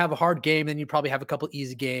mean, you'd have a hard game, then you'd probably have a couple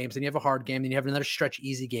easy games, and you have a hard game, then you have another stretch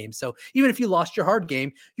easy game. So even if you lost your hard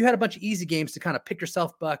game, you had a bunch of easy games to kind of pick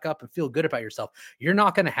yourself back up and feel good about yourself. You're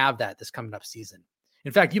not going to have that this coming up season.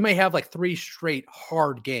 In fact, you may have like 3 straight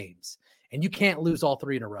hard games, and you can't lose all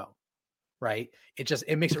 3 in a row. Right?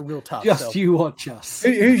 It makes it real tough. You watch us.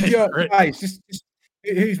 Who's your guys?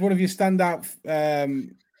 Who's one of your standout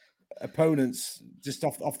opponents just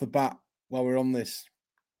off the bat while we're on this?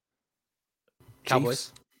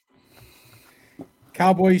 Cowboys.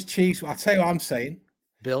 Cowboys, Chiefs. I'll tell you what I'm saying.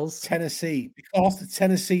 Bills. Tennessee. Because the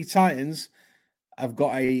Tennessee Titans have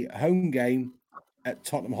got a home game at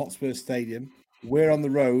Tottenham Hotspur Stadium. We're on the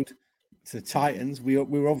road to the Titans. We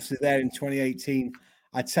were obviously there in 2018.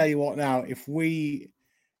 I tell you what now, if we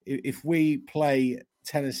play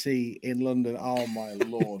Tennessee in London, oh my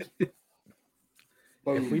Lord.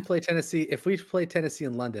 If we play Tennessee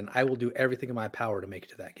in London, I will do everything in my power to make it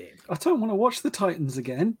to that game. I don't want to watch the Titans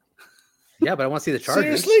again. Yeah, but I want to see the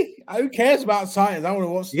Chargers. Seriously? Who cares about Titans? I want to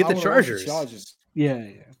watch. You get the Chargers. Yeah.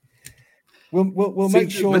 We'll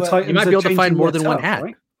make sure that you might be able to find more than one hat.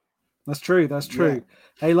 Right? That's true. Yeah.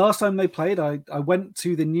 Hey, last time they played, I went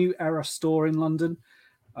to the New Era store in London.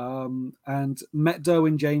 And met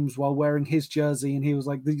Derwin James while wearing his jersey, and he was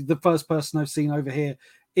like, the first person I've seen over here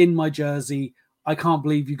in my jersey. I can't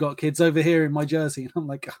believe you got kids over here in my jersey. And I'm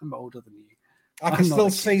like, I'm older than you. I can still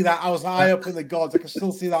see that. I was high up in the gods. I can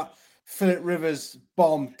still see that Philip Rivers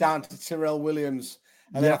bomb down to Tyrell Williams.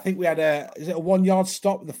 And then I think we had a 1 yard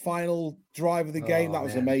stop, the final drive of the game. That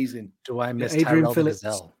was amazing. Do I miss Tyrell Williams?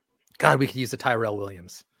 God, we could use the Tyrell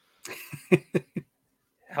Williams.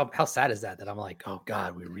 How sad is that I'm like, oh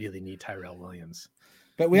God, we really need Tyrell Williams.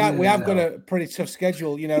 But we have got a pretty tough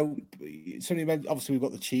schedule. You know, obviously we've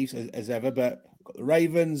got the Chiefs as ever, but we've got the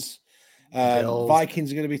Ravens,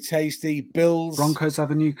 Vikings are going to be tasty. Bills, Broncos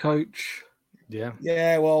have a new coach. Yeah.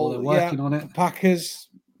 Well, they're working on it. Packers.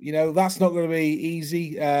 You know, that's not going to be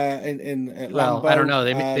easy. In Lambeau. I don't know.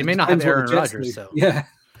 They may not have Aaron Rodgers. So yeah.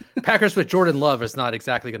 Packers with Jordan Love is not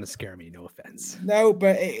exactly going to scare me. No offense. No,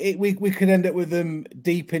 but we could end up with them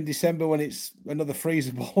deep in December when it's another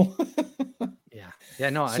freezer ball. Yeah.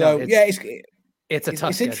 No. So I know. It's a tough.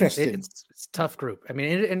 It's interesting. It's a tough group. I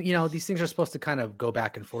mean, and you know, these things are supposed to kind of go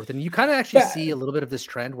back and forth, and you kind of actually see a little bit of this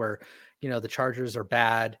trend where, you know, the Chargers are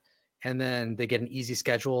bad, and then they get an easy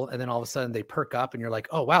schedule, and then all of a sudden they perk up, and you're like,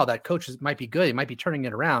 oh wow, that coach might be good. He might be turning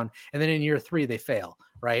it around, and then in year 3 they fail.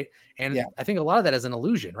 right? And I think a lot of that is an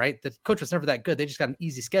illusion, right? The coach was never that good. They just got an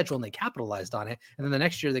easy schedule and they capitalized on it. And then the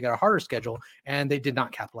next year they got a harder schedule and they did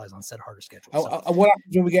not capitalize on said harder schedule. So. What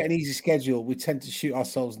happens when we get an easy schedule? We tend to shoot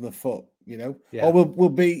ourselves in the foot, or we'll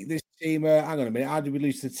beat this team. Hang on a minute. How did we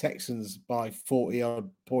lose to the Texans by 40 odd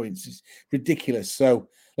points? It's ridiculous. So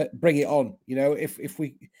let's bring it on. If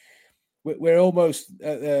we're almost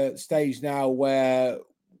at the stage now where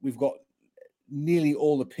we've got nearly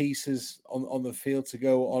all the pieces on the field to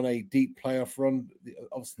go on a deep playoff run.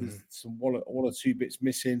 Obviously, there's some one or two bits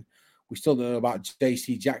missing. We still don't know about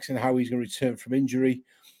JC Jackson, how he's going to return from injury,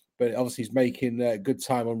 but obviously he's making good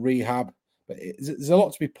time on rehab. But there's a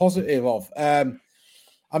lot to be positive of.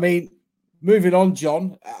 Moving on,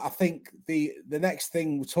 John, I think the next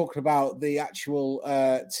thing we're talking about, the actual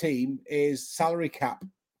team, is salary cap.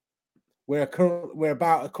 We're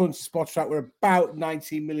about, according to Spotrac, we're about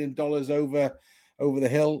 $19 million over the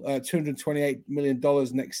hill, $228 million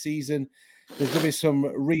next season. There's going to be some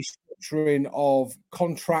restructuring of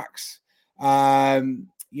contracts, and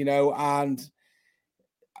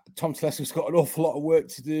Tom Telesco's got an awful lot of work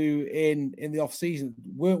to do in the off season.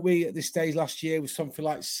 Weren't we at this stage last year with something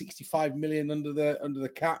like 65 million under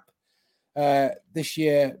the cap? This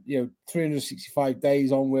year, 365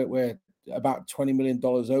 days on, we're about $20 million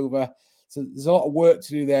over. So there's a lot of work to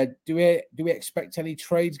do there. Do we expect any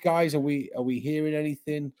trades, guys? Are we hearing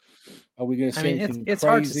anything? Are we going to see anything it's crazy?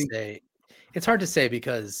 Hard to say. It's hard to say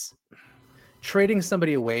because trading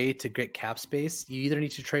somebody away to get cap space, you either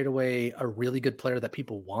need to trade away a really good player that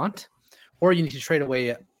people want, or you need to trade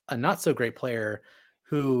away a not so great player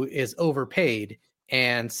who is overpaid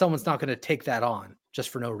and someone's not going to take that on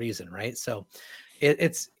just for no reason, right? So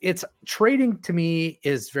it's trading, to me,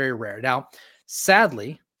 is very rare. Now,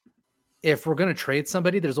 sadly, if we're going to trade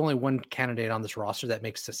somebody, there's only one candidate on this roster that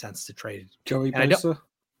makes sense to trade. Joey Bosa?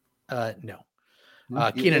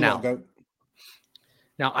 No. Keenan Allen.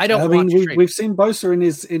 Now, I don't we've seen Bosa in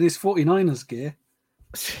his 49ers gear.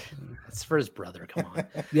 It's for his brother. Come on.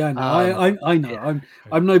 Yeah, no, I know. Yeah.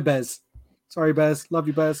 I'm no Bez. Sorry, Bez. Love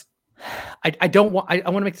you, Bez. I want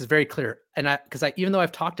to make this very clear. And because even though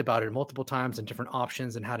I've talked about it multiple times and different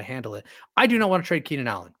options and how to handle it, I do not want to trade Keenan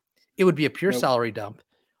Allen. It would be a pure salary dump.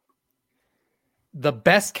 The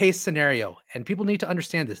best case scenario, and people need to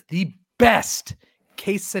understand this, the best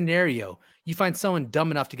case scenario, you find someone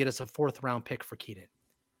dumb enough to get us a 4th round pick for Keenan.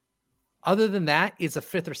 Other than that, it's a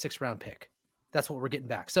 5th or 6th round pick. That's what we're getting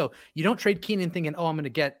back. So you don't trade Keenan thinking, I'm going to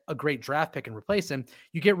get a great draft pick and replace him.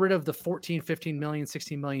 You get rid of the 14, 15 million,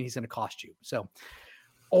 16 million he's going to cost you. So,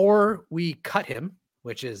 or we cut him,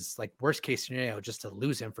 which is like worst case scenario, just to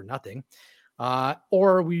lose him for nothing.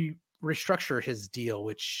 Or we restructure his deal,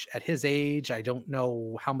 which at his age, I don't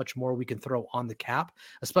know how much more we can throw on the cap,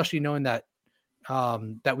 especially knowing that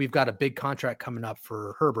that we've got a big contract coming up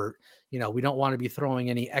for Herbert. We don't want to be throwing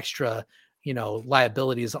any extra,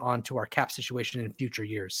 liabilities onto our cap situation in future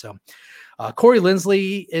years. So Corey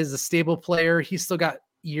Linsley is a stable player. He's still got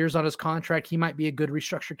years on his contract. He might be a good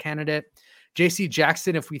restructure candidate. JC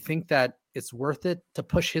Jackson, if we think that it's worth it to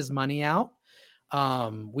push his money out,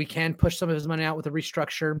 we can push some of his money out with a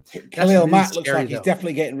restructure. Khalil Mack looks like he's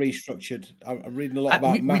definitely getting restructured. I'm reading a lot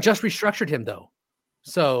about Matt. We just restructured him though.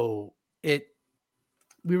 So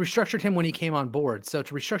we restructured him when he came on board. So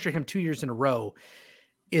to restructure him 2 years in a row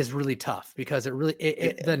is really tough because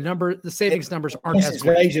the savings numbers aren't as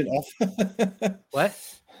great. Agent off. What?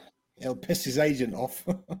 It'll piss his agent off.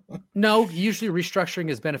 No, usually restructuring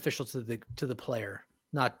is beneficial to the player,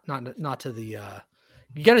 not to the.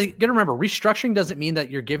 You gotta remember, restructuring doesn't mean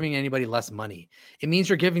that you're giving anybody less money. It means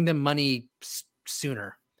you're giving them money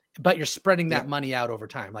sooner, but you're spreading that money out over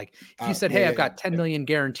time. Like if you said, "Hey, I've got 10 million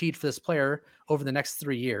guaranteed for this player over the next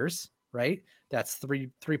 3 years," right? That's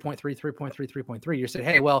 3.3, 3.3, 3.3. You said,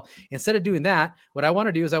 "Hey, well, instead of doing that, what I want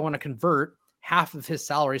to do is I want to convert half of his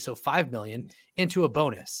salary, so 5 million, into a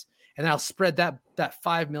bonus, and then I'll spread that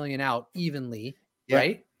 5 million out evenly,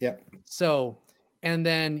 right?" Yeah. So. And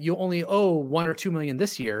then you only owe 1 or 2 million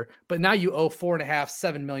this year, but now you owe 4.5,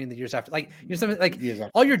 7 million the years after.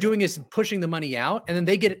 All you're doing is pushing the money out, and then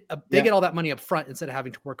they get all that money up front instead of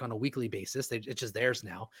having to work on a weekly basis. It's just theirs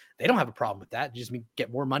now. They don't have a problem with that. You just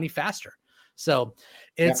get more money faster. So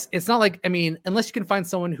it's not like, unless you can find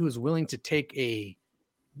someone who's willing to take a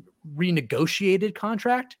renegotiated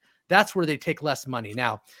contract, that's where they take less money.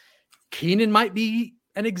 Now, Keenan might be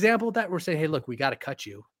an example of that. We're saying, hey, look, we got to cut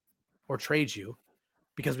you or trade you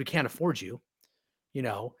because we can't afford you,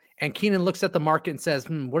 and Keenan looks at the market and says,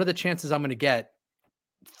 what are the chances I'm going to get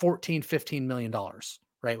 $14-15 million,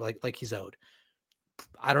 right? Like he's owed.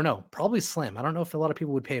 I don't know, probably slim. I don't know if a lot of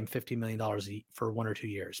people would pay him $50 million for 1 or 2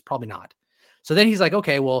 years. Probably not. So then he's like,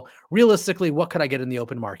 okay, well, realistically, what could I get in the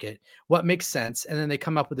open market? What makes sense? And then they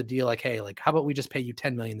come up with a deal like, hey, like, how about we just pay you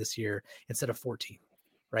 $10 million this year instead of 14,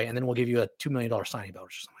 right? And then we'll give you a $2 million signing bonus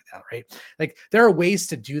or something like that, right? Like, there are ways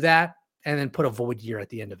to do that and then put a void year at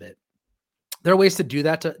the end of it. There are ways to do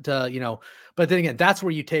that to but then again, that's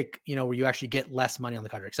where you take, where you actually get less money on the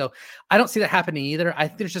contract. So I don't see that happening either. I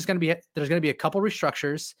think there's going to be a couple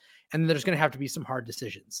restructures, and then there's going to have to be some hard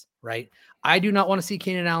decisions, right? I do not want to see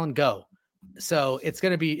Keenan Allen go. So it's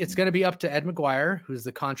going to be up to Ed McGuire, who's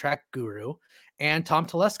the contract guru, and Tom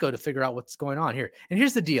Telesco to figure out what's going on here. And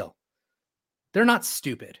here's the deal. They're not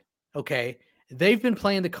stupid. Okay. They've been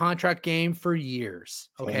playing the contract game for years.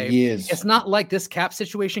 Okay. Years. It's not like this cap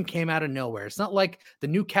situation came out of nowhere. It's not like the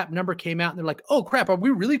new cap number came out and they're like, oh crap, are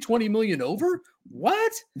we really 20 million over?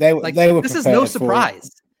 What? They were this is no surprise.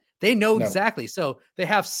 They know exactly. So they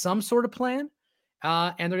have some sort of plan,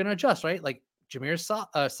 and they're going to adjust, right? Like Jameer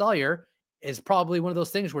Sawyer is probably one of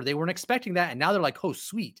those things where they weren't expecting that. And now they're like, oh,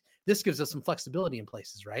 sweet. This gives us some flexibility in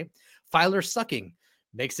places, right? Filer sucking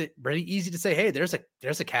makes it really easy to say, hey, there's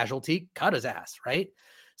a casualty, cut his ass, right?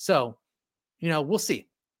 So, we'll see.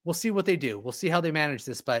 We'll see what they do. We'll see how they manage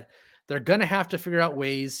this, but they're going to have to figure out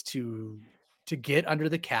ways to get under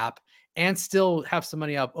the cap and still have some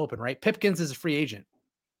money up open, right? Pipkins is a free agent.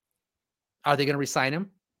 Are they going to re-sign him?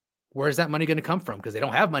 Where's that money going to come from? Because they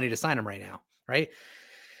don't have money to sign him right now, right?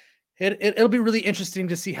 It'll be really interesting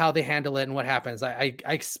to see how they handle it and what happens. I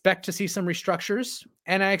expect to see some restructures,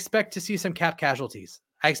 and I expect to see some cap casualties.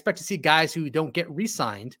 I expect to see guys who don't get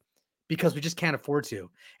re-signed because we just can't afford to.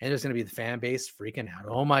 And there's going to be the fan base freaking out.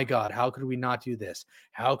 Oh my God, how could we not do this?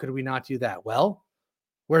 How could we not do that? Well,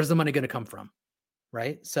 where's the money going to come from?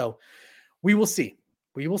 Right? So we will see.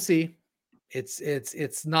 We will see. It's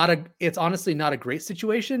honestly not a great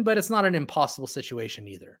situation, but it's not an impossible situation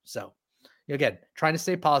either. So again, trying to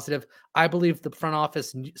stay positive. I believe the front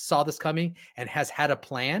office saw this coming and has had a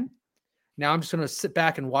plan. Now I'm just going to sit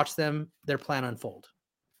back and watch their plan unfold.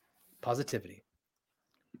 Positivity.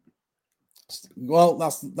 Well,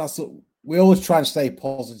 that's we always try and stay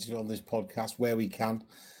positive on this podcast where we can.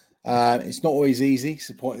 It's not always easy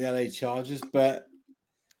supporting the LA Chargers, but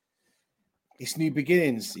it's new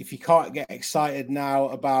beginnings. If you can't get excited now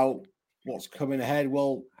about what's coming ahead,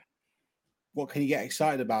 well, what can you get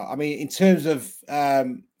excited about? I mean, in terms of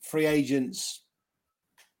free agents,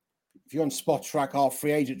 if you're on Spot Track, our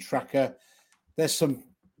free agent tracker, there's some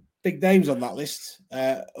big names on that list.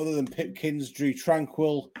 Other than Pipkins, Drew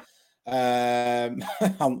Tranquill,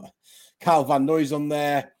 Kyle Van Noy's on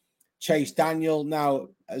there, Chase Daniel. Now,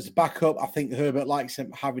 as a backup, I think Herbert likes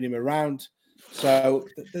having him around. So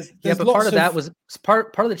there's but part of that was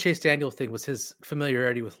part of the Chase Daniel thing was his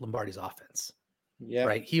familiarity with Lombardi's offense. Yeah.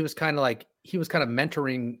 Right. He was kind of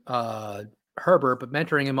mentoring Herbert, but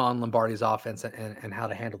mentoring him on Lombardi's offense and how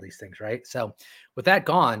to handle these things. Right. So with that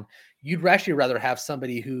gone, you'd actually rather have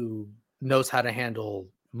somebody who knows how to handle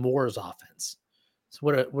Moore's offense. So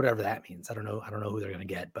whatever that means. I don't know who they're going to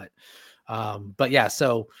get, but yeah,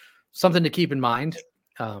 so something to keep in mind.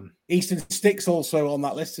 Easton Stick's also on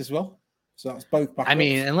that list as well. So that's both backups. I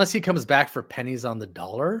mean, unless he comes back for pennies on the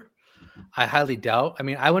dollar, I highly doubt. I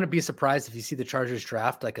mean, I wouldn't be surprised if you see the Chargers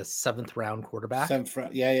draft like a 7th round quarterback.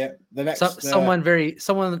 Yeah. The next someone very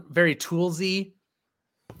toolsy,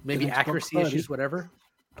 maybe accuracy issues, whatever.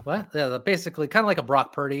 What? Yeah, basically kind of like a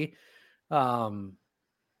Brock Purdy, and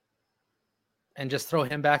just throw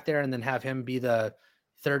him back there and then have him be the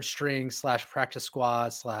 3rd string / practice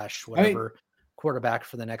squad / whatever quarterback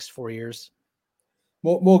for the next 4 years.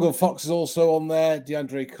 Morgan Fox is also on there.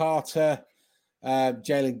 DeAndre Carter.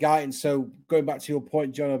 Jalen Guyton. So going back to your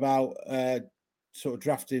point, John, about sort of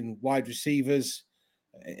drafting wide receivers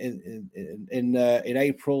in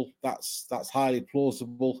April, that's highly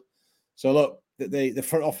plausible. So look, the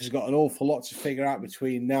front office has got an awful lot to figure out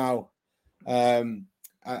between now and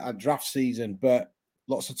draft season, but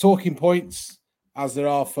lots of talking points as there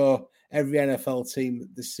are for every NFL team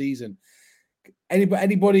this season.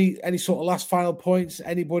 Anybody, any sort of last final points?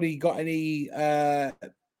 Anybody got any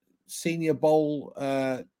Senior Bowl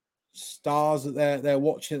stars that they're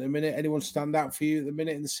watching at the minute? Anyone stand out for you at the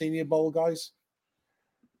minute in the Senior Bowl, guys?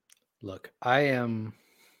 Look, I am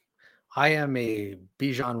a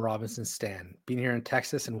Bijan Robinson stan. Being here in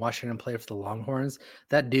Texas and watching him play for the Longhorns,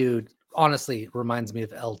 that dude honestly reminds me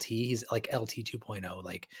of LT. He's like LT 2.0.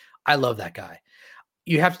 Like, I love that guy.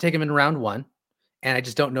 You have to take him in round 1. And I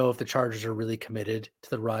just don't know if the Chargers are really committed to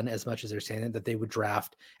the run as much as they're saying that they would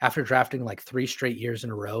draft, after drafting like 3 straight years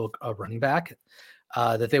in a row a running back,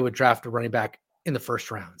 that they would draft a running back in the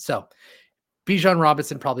 1st round. So Bijan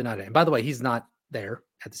Robinson, probably not. And by the way, he's not there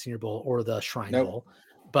at the Senior Bowl or the Shrine Bowl,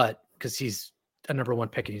 but because he's a number one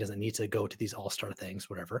pick and he doesn't need to go to these all-star things,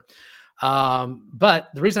 whatever. But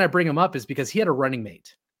the reason I bring him up is because he had a running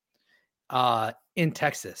mate in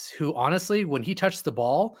Texas who, honestly, when he touched the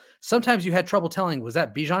ball, sometimes you had trouble telling, was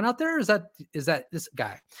that Bijan out there? Or is that this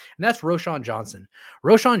guy? And that's Roschon Johnson.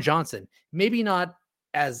 Roschon Johnson, maybe not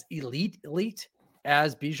as elite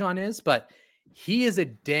as Bijan is, but he is a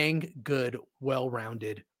dang good,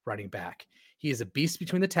 well-rounded running back. He is a beast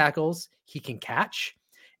between the tackles. He can catch,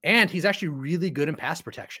 and he's actually really good in pass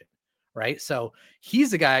protection, right? So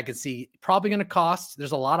he's the guy I could see probably going to cost.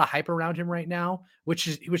 There's a lot of hype around him right now, which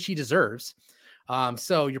he deserves.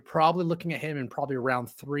 So you're probably looking at him in probably round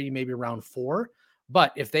 3, maybe round 4.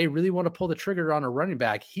 But if they really want to pull the trigger on a running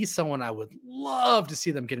back, he's someone I would love to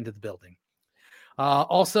see them get into the building.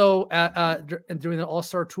 Also, during the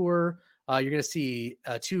All-Star Tour, you're going to see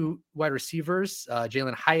 2 wide receivers,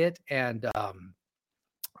 Jalen Hyatt and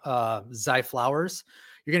Zay Flowers.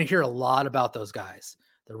 You're going to hear a lot about those guys.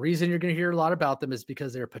 The reason you're going to hear a lot about them is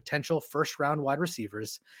because they're potential first-round wide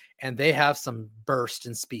receivers, and they have some burst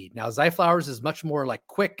and speed. Now, Zay Flowers is much more like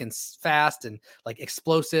quick and fast and like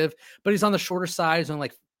explosive, but he's on the shorter side. He's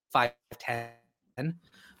only like 5'10".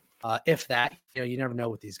 If that, you never know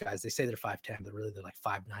with these guys. They say they're 5'10", but really they're like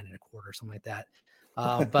 5'9" and a quarter, something like that.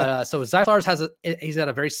 So Zay Flowers he's got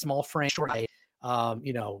a very small frame, short height.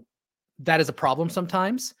 That is a problem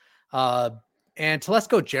sometimes. And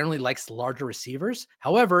Telesco generally likes larger receivers.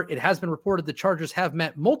 However, it has been reported the Chargers have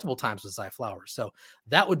met multiple times with Zay Flowers. So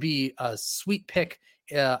that would be a sweet pick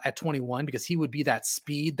at 21 because he would be that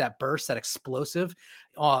speed, that burst, that explosive.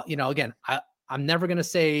 Again, I'm never going to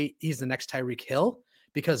say he's the next Tyreek Hill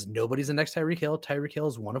because nobody's the next Tyreek Hill. Tyreek Hill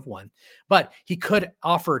is one of one. But he could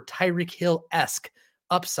offer Tyreek Hill-esque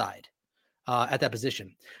upside at that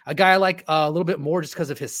position. A guy I like a little bit more just because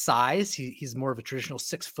of his size. He's more of a traditional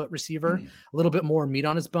 6-foot receiver, a little bit more meat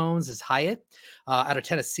on his bones is Hyatt out of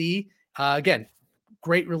Tennessee. Again,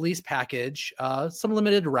 great release package, some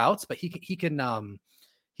limited routes, but he can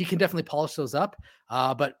definitely polish those up,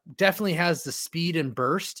 but definitely has the speed and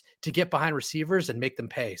burst to get behind receivers and make them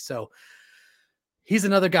pay. So he's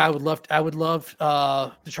another guy I would love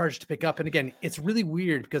the Chargers to pick up. And again, it's really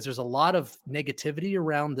weird because there's a lot of negativity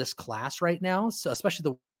around this class right now, so especially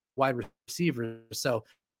the wide receivers. So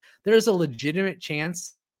there's a legitimate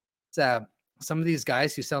chance that some of these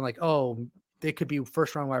guys who sound like, oh, they could be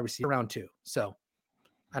first round wide receiver round 2. So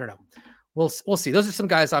I don't know. We'll see. Those are some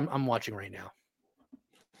guys I'm watching right now.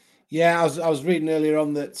 Yeah, I was reading earlier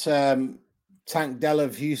on that Tank Dell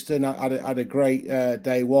of Houston had a great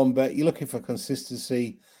day one, but you're looking for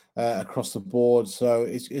consistency across the board, so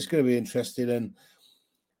it's going to be interesting. And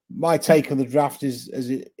my take on the draft is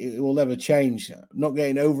it will never change. I'm not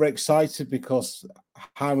getting overexcited because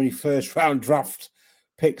how many first round draft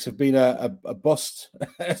picks have been a bust,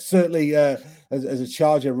 certainly as a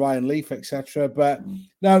Charger, Ryan Leaf, etc. But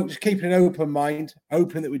no, just keeping an open mind,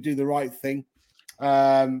 hoping that we do the right thing,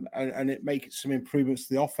 and it makes some improvements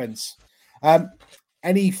to the offense.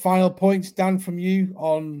 Any final points, Dan, from you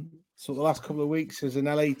on sort of the last couple of weeks as an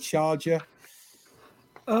LA Charger?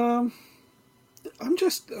 I'm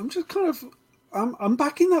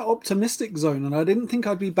back in that optimistic zone, and I didn't think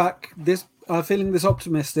I'd be back feeling this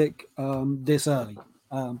optimistic this early.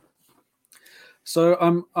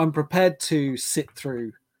 So I'm prepared to sit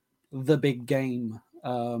through the big game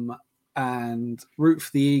and root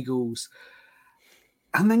for the Eagles,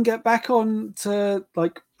 and then get back on to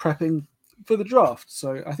like prepping for the draft.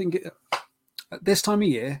 So I think at this time of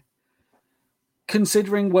year,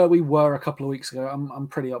 considering where we were a couple of weeks ago, I'm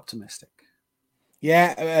pretty optimistic.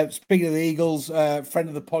 Yeah, speaking of the Eagles, friend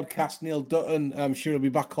of the podcast, Neil Dutton, I'm sure he'll be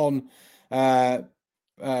back on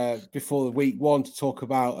before the week 1 to talk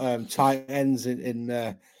about tight ends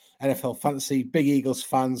in NFL fantasy. Big Eagles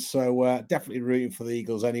fans, so definitely rooting for the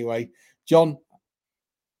Eagles anyway. John,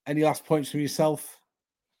 any last points from yourself?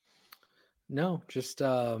 No, just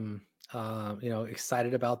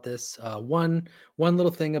excited about this. One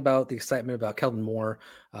little thing about the excitement about Kellen Moore,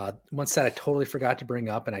 one stat I totally forgot to bring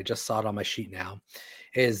up, and I just saw it on my sheet now,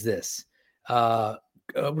 is this.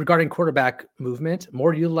 Regarding quarterback movement,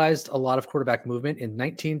 Moore utilized a lot of quarterback movement in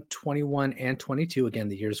 19, 21, and 22, again,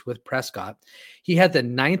 the years with Prescott. He had the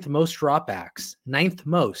 9th most dropbacks,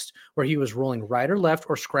 where he was rolling right or left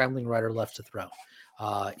or scrambling right or left to throw.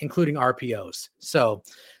 Including RPOs. So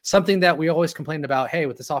something that we always complained about, hey,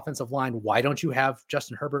 with this offensive line, why don't you have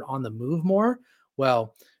Justin Herbert on the move more?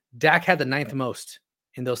 Well, Dak had the 9th most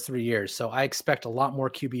in those 3 years. So I expect a lot more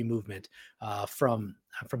QB movement from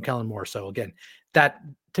Kellen Moore. So again, that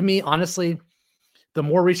to me, honestly, the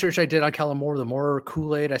more research I did on Kellen Moore, the more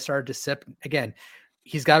Kool-Aid I started to sip. Again,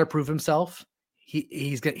 he's got to prove himself.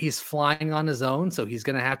 he's flying on his own, so he's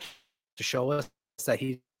going to have to show us that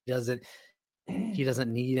he doesn't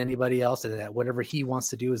need anybody else, and that whatever he wants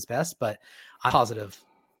to do is best. But I'm positive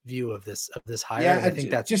view of this hire. Yeah, and I think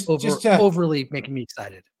that's just overly making me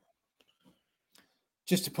excited.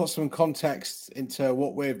 Just to put some context into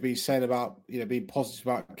what we've been saying about, being positive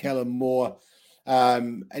about Kellen Moore.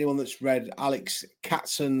 Anyone that's read Alex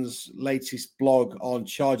Katson's latest blog on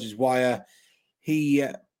Chargers Wire, he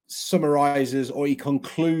summarizes, or he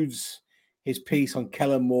concludes his piece on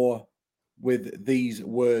Kellen Moore with these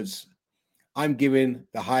words: "I'm giving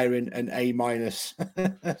the hiring an A-."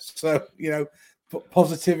 So,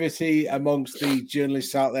 positivity amongst the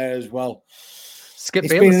journalists out there as well. Skip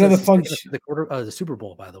Bayless been another fun the Super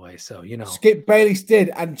Bowl, by the way. So, Skip Bayless did.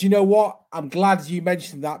 And do you know what? I'm glad you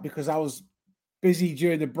mentioned that, because I was busy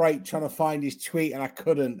during the break trying to find his tweet and I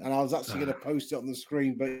couldn't. And I was actually going to post it on the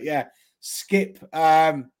screen. But yeah, Skip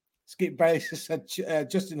Bayless has said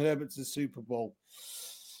Justin Herbert to the Super Bowl,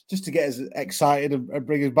 just to get us excited and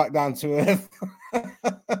bring us back down to earth.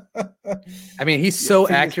 I mean, he's so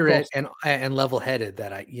accurate and level-headed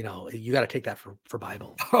that you got to take that for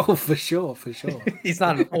Bible. Oh, for sure. He's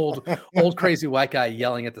not an old crazy white guy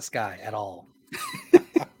yelling at the sky at all.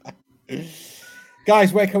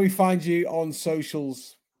 Guys, where can we find you on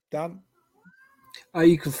socials, Dan?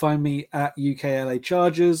 You can find me at UKLA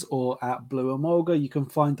Chargers or at Blue Emolga. You can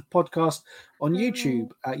find the podcast on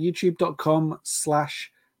YouTube at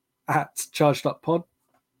youtube.com/@charged-up-pod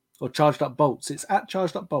or charged-up-bolts. It's at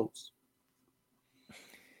charged-up-bolts.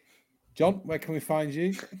 John, where can we find you?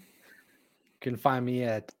 You can find me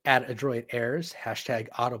at Adroit Airs,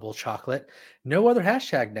 #Audible Chocolate. No other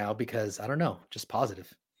hashtag now because I don't know, just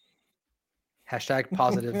positive.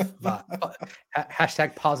 #positive.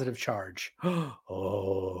 #positive charge.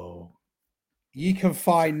 Oh. You can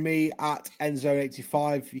find me at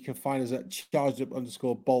Enzo85. You can find us at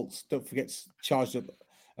charged_up_bolts. Don't forget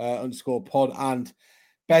charged_up_pod. And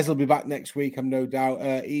Bez will be back next week, I'm no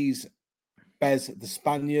doubt. He's Bez the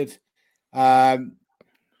Spaniard.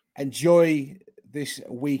 Enjoy this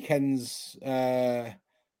weekend's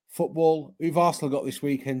football. Who've Arsenal got this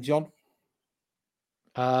weekend, John?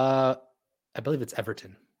 I believe it's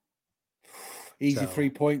Everton. Easy 3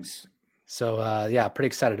 points. So, yeah, pretty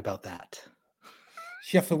excited about that.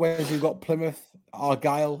 Sheffield Wednesday got Plymouth,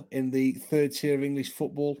 Argyle in the third tier of English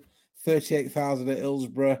football. 38,000 at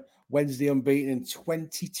Hillsborough. Wednesday unbeaten in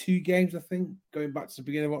 22 games, I think, going back to the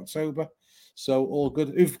beginning of October. So, all good.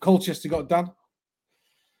 Who've Colchester got, Dan?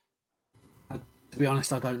 To be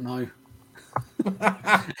honest, I don't know.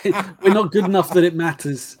 We're not good enough that it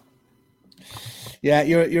matters. Yeah,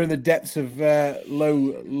 you're in the depths of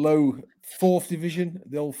low fourth division,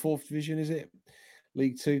 the old fourth division, is it?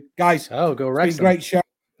 League Two, guys. Oh, go Wrexham! It's been a great show.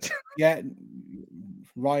 Yeah,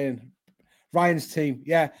 Ryan's team.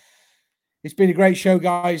 Yeah, it's been a great show,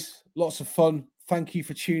 guys. Lots of fun. Thank you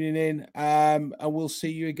for tuning in, and we'll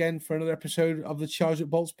see you again for another episode of the Charged Up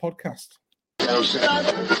Bolts podcast.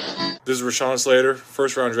 This is Rashawn Slater,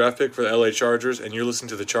 first round draft pick for the LA Chargers, and you're listening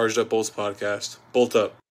to the Charged Up Bolts podcast. Bolt up.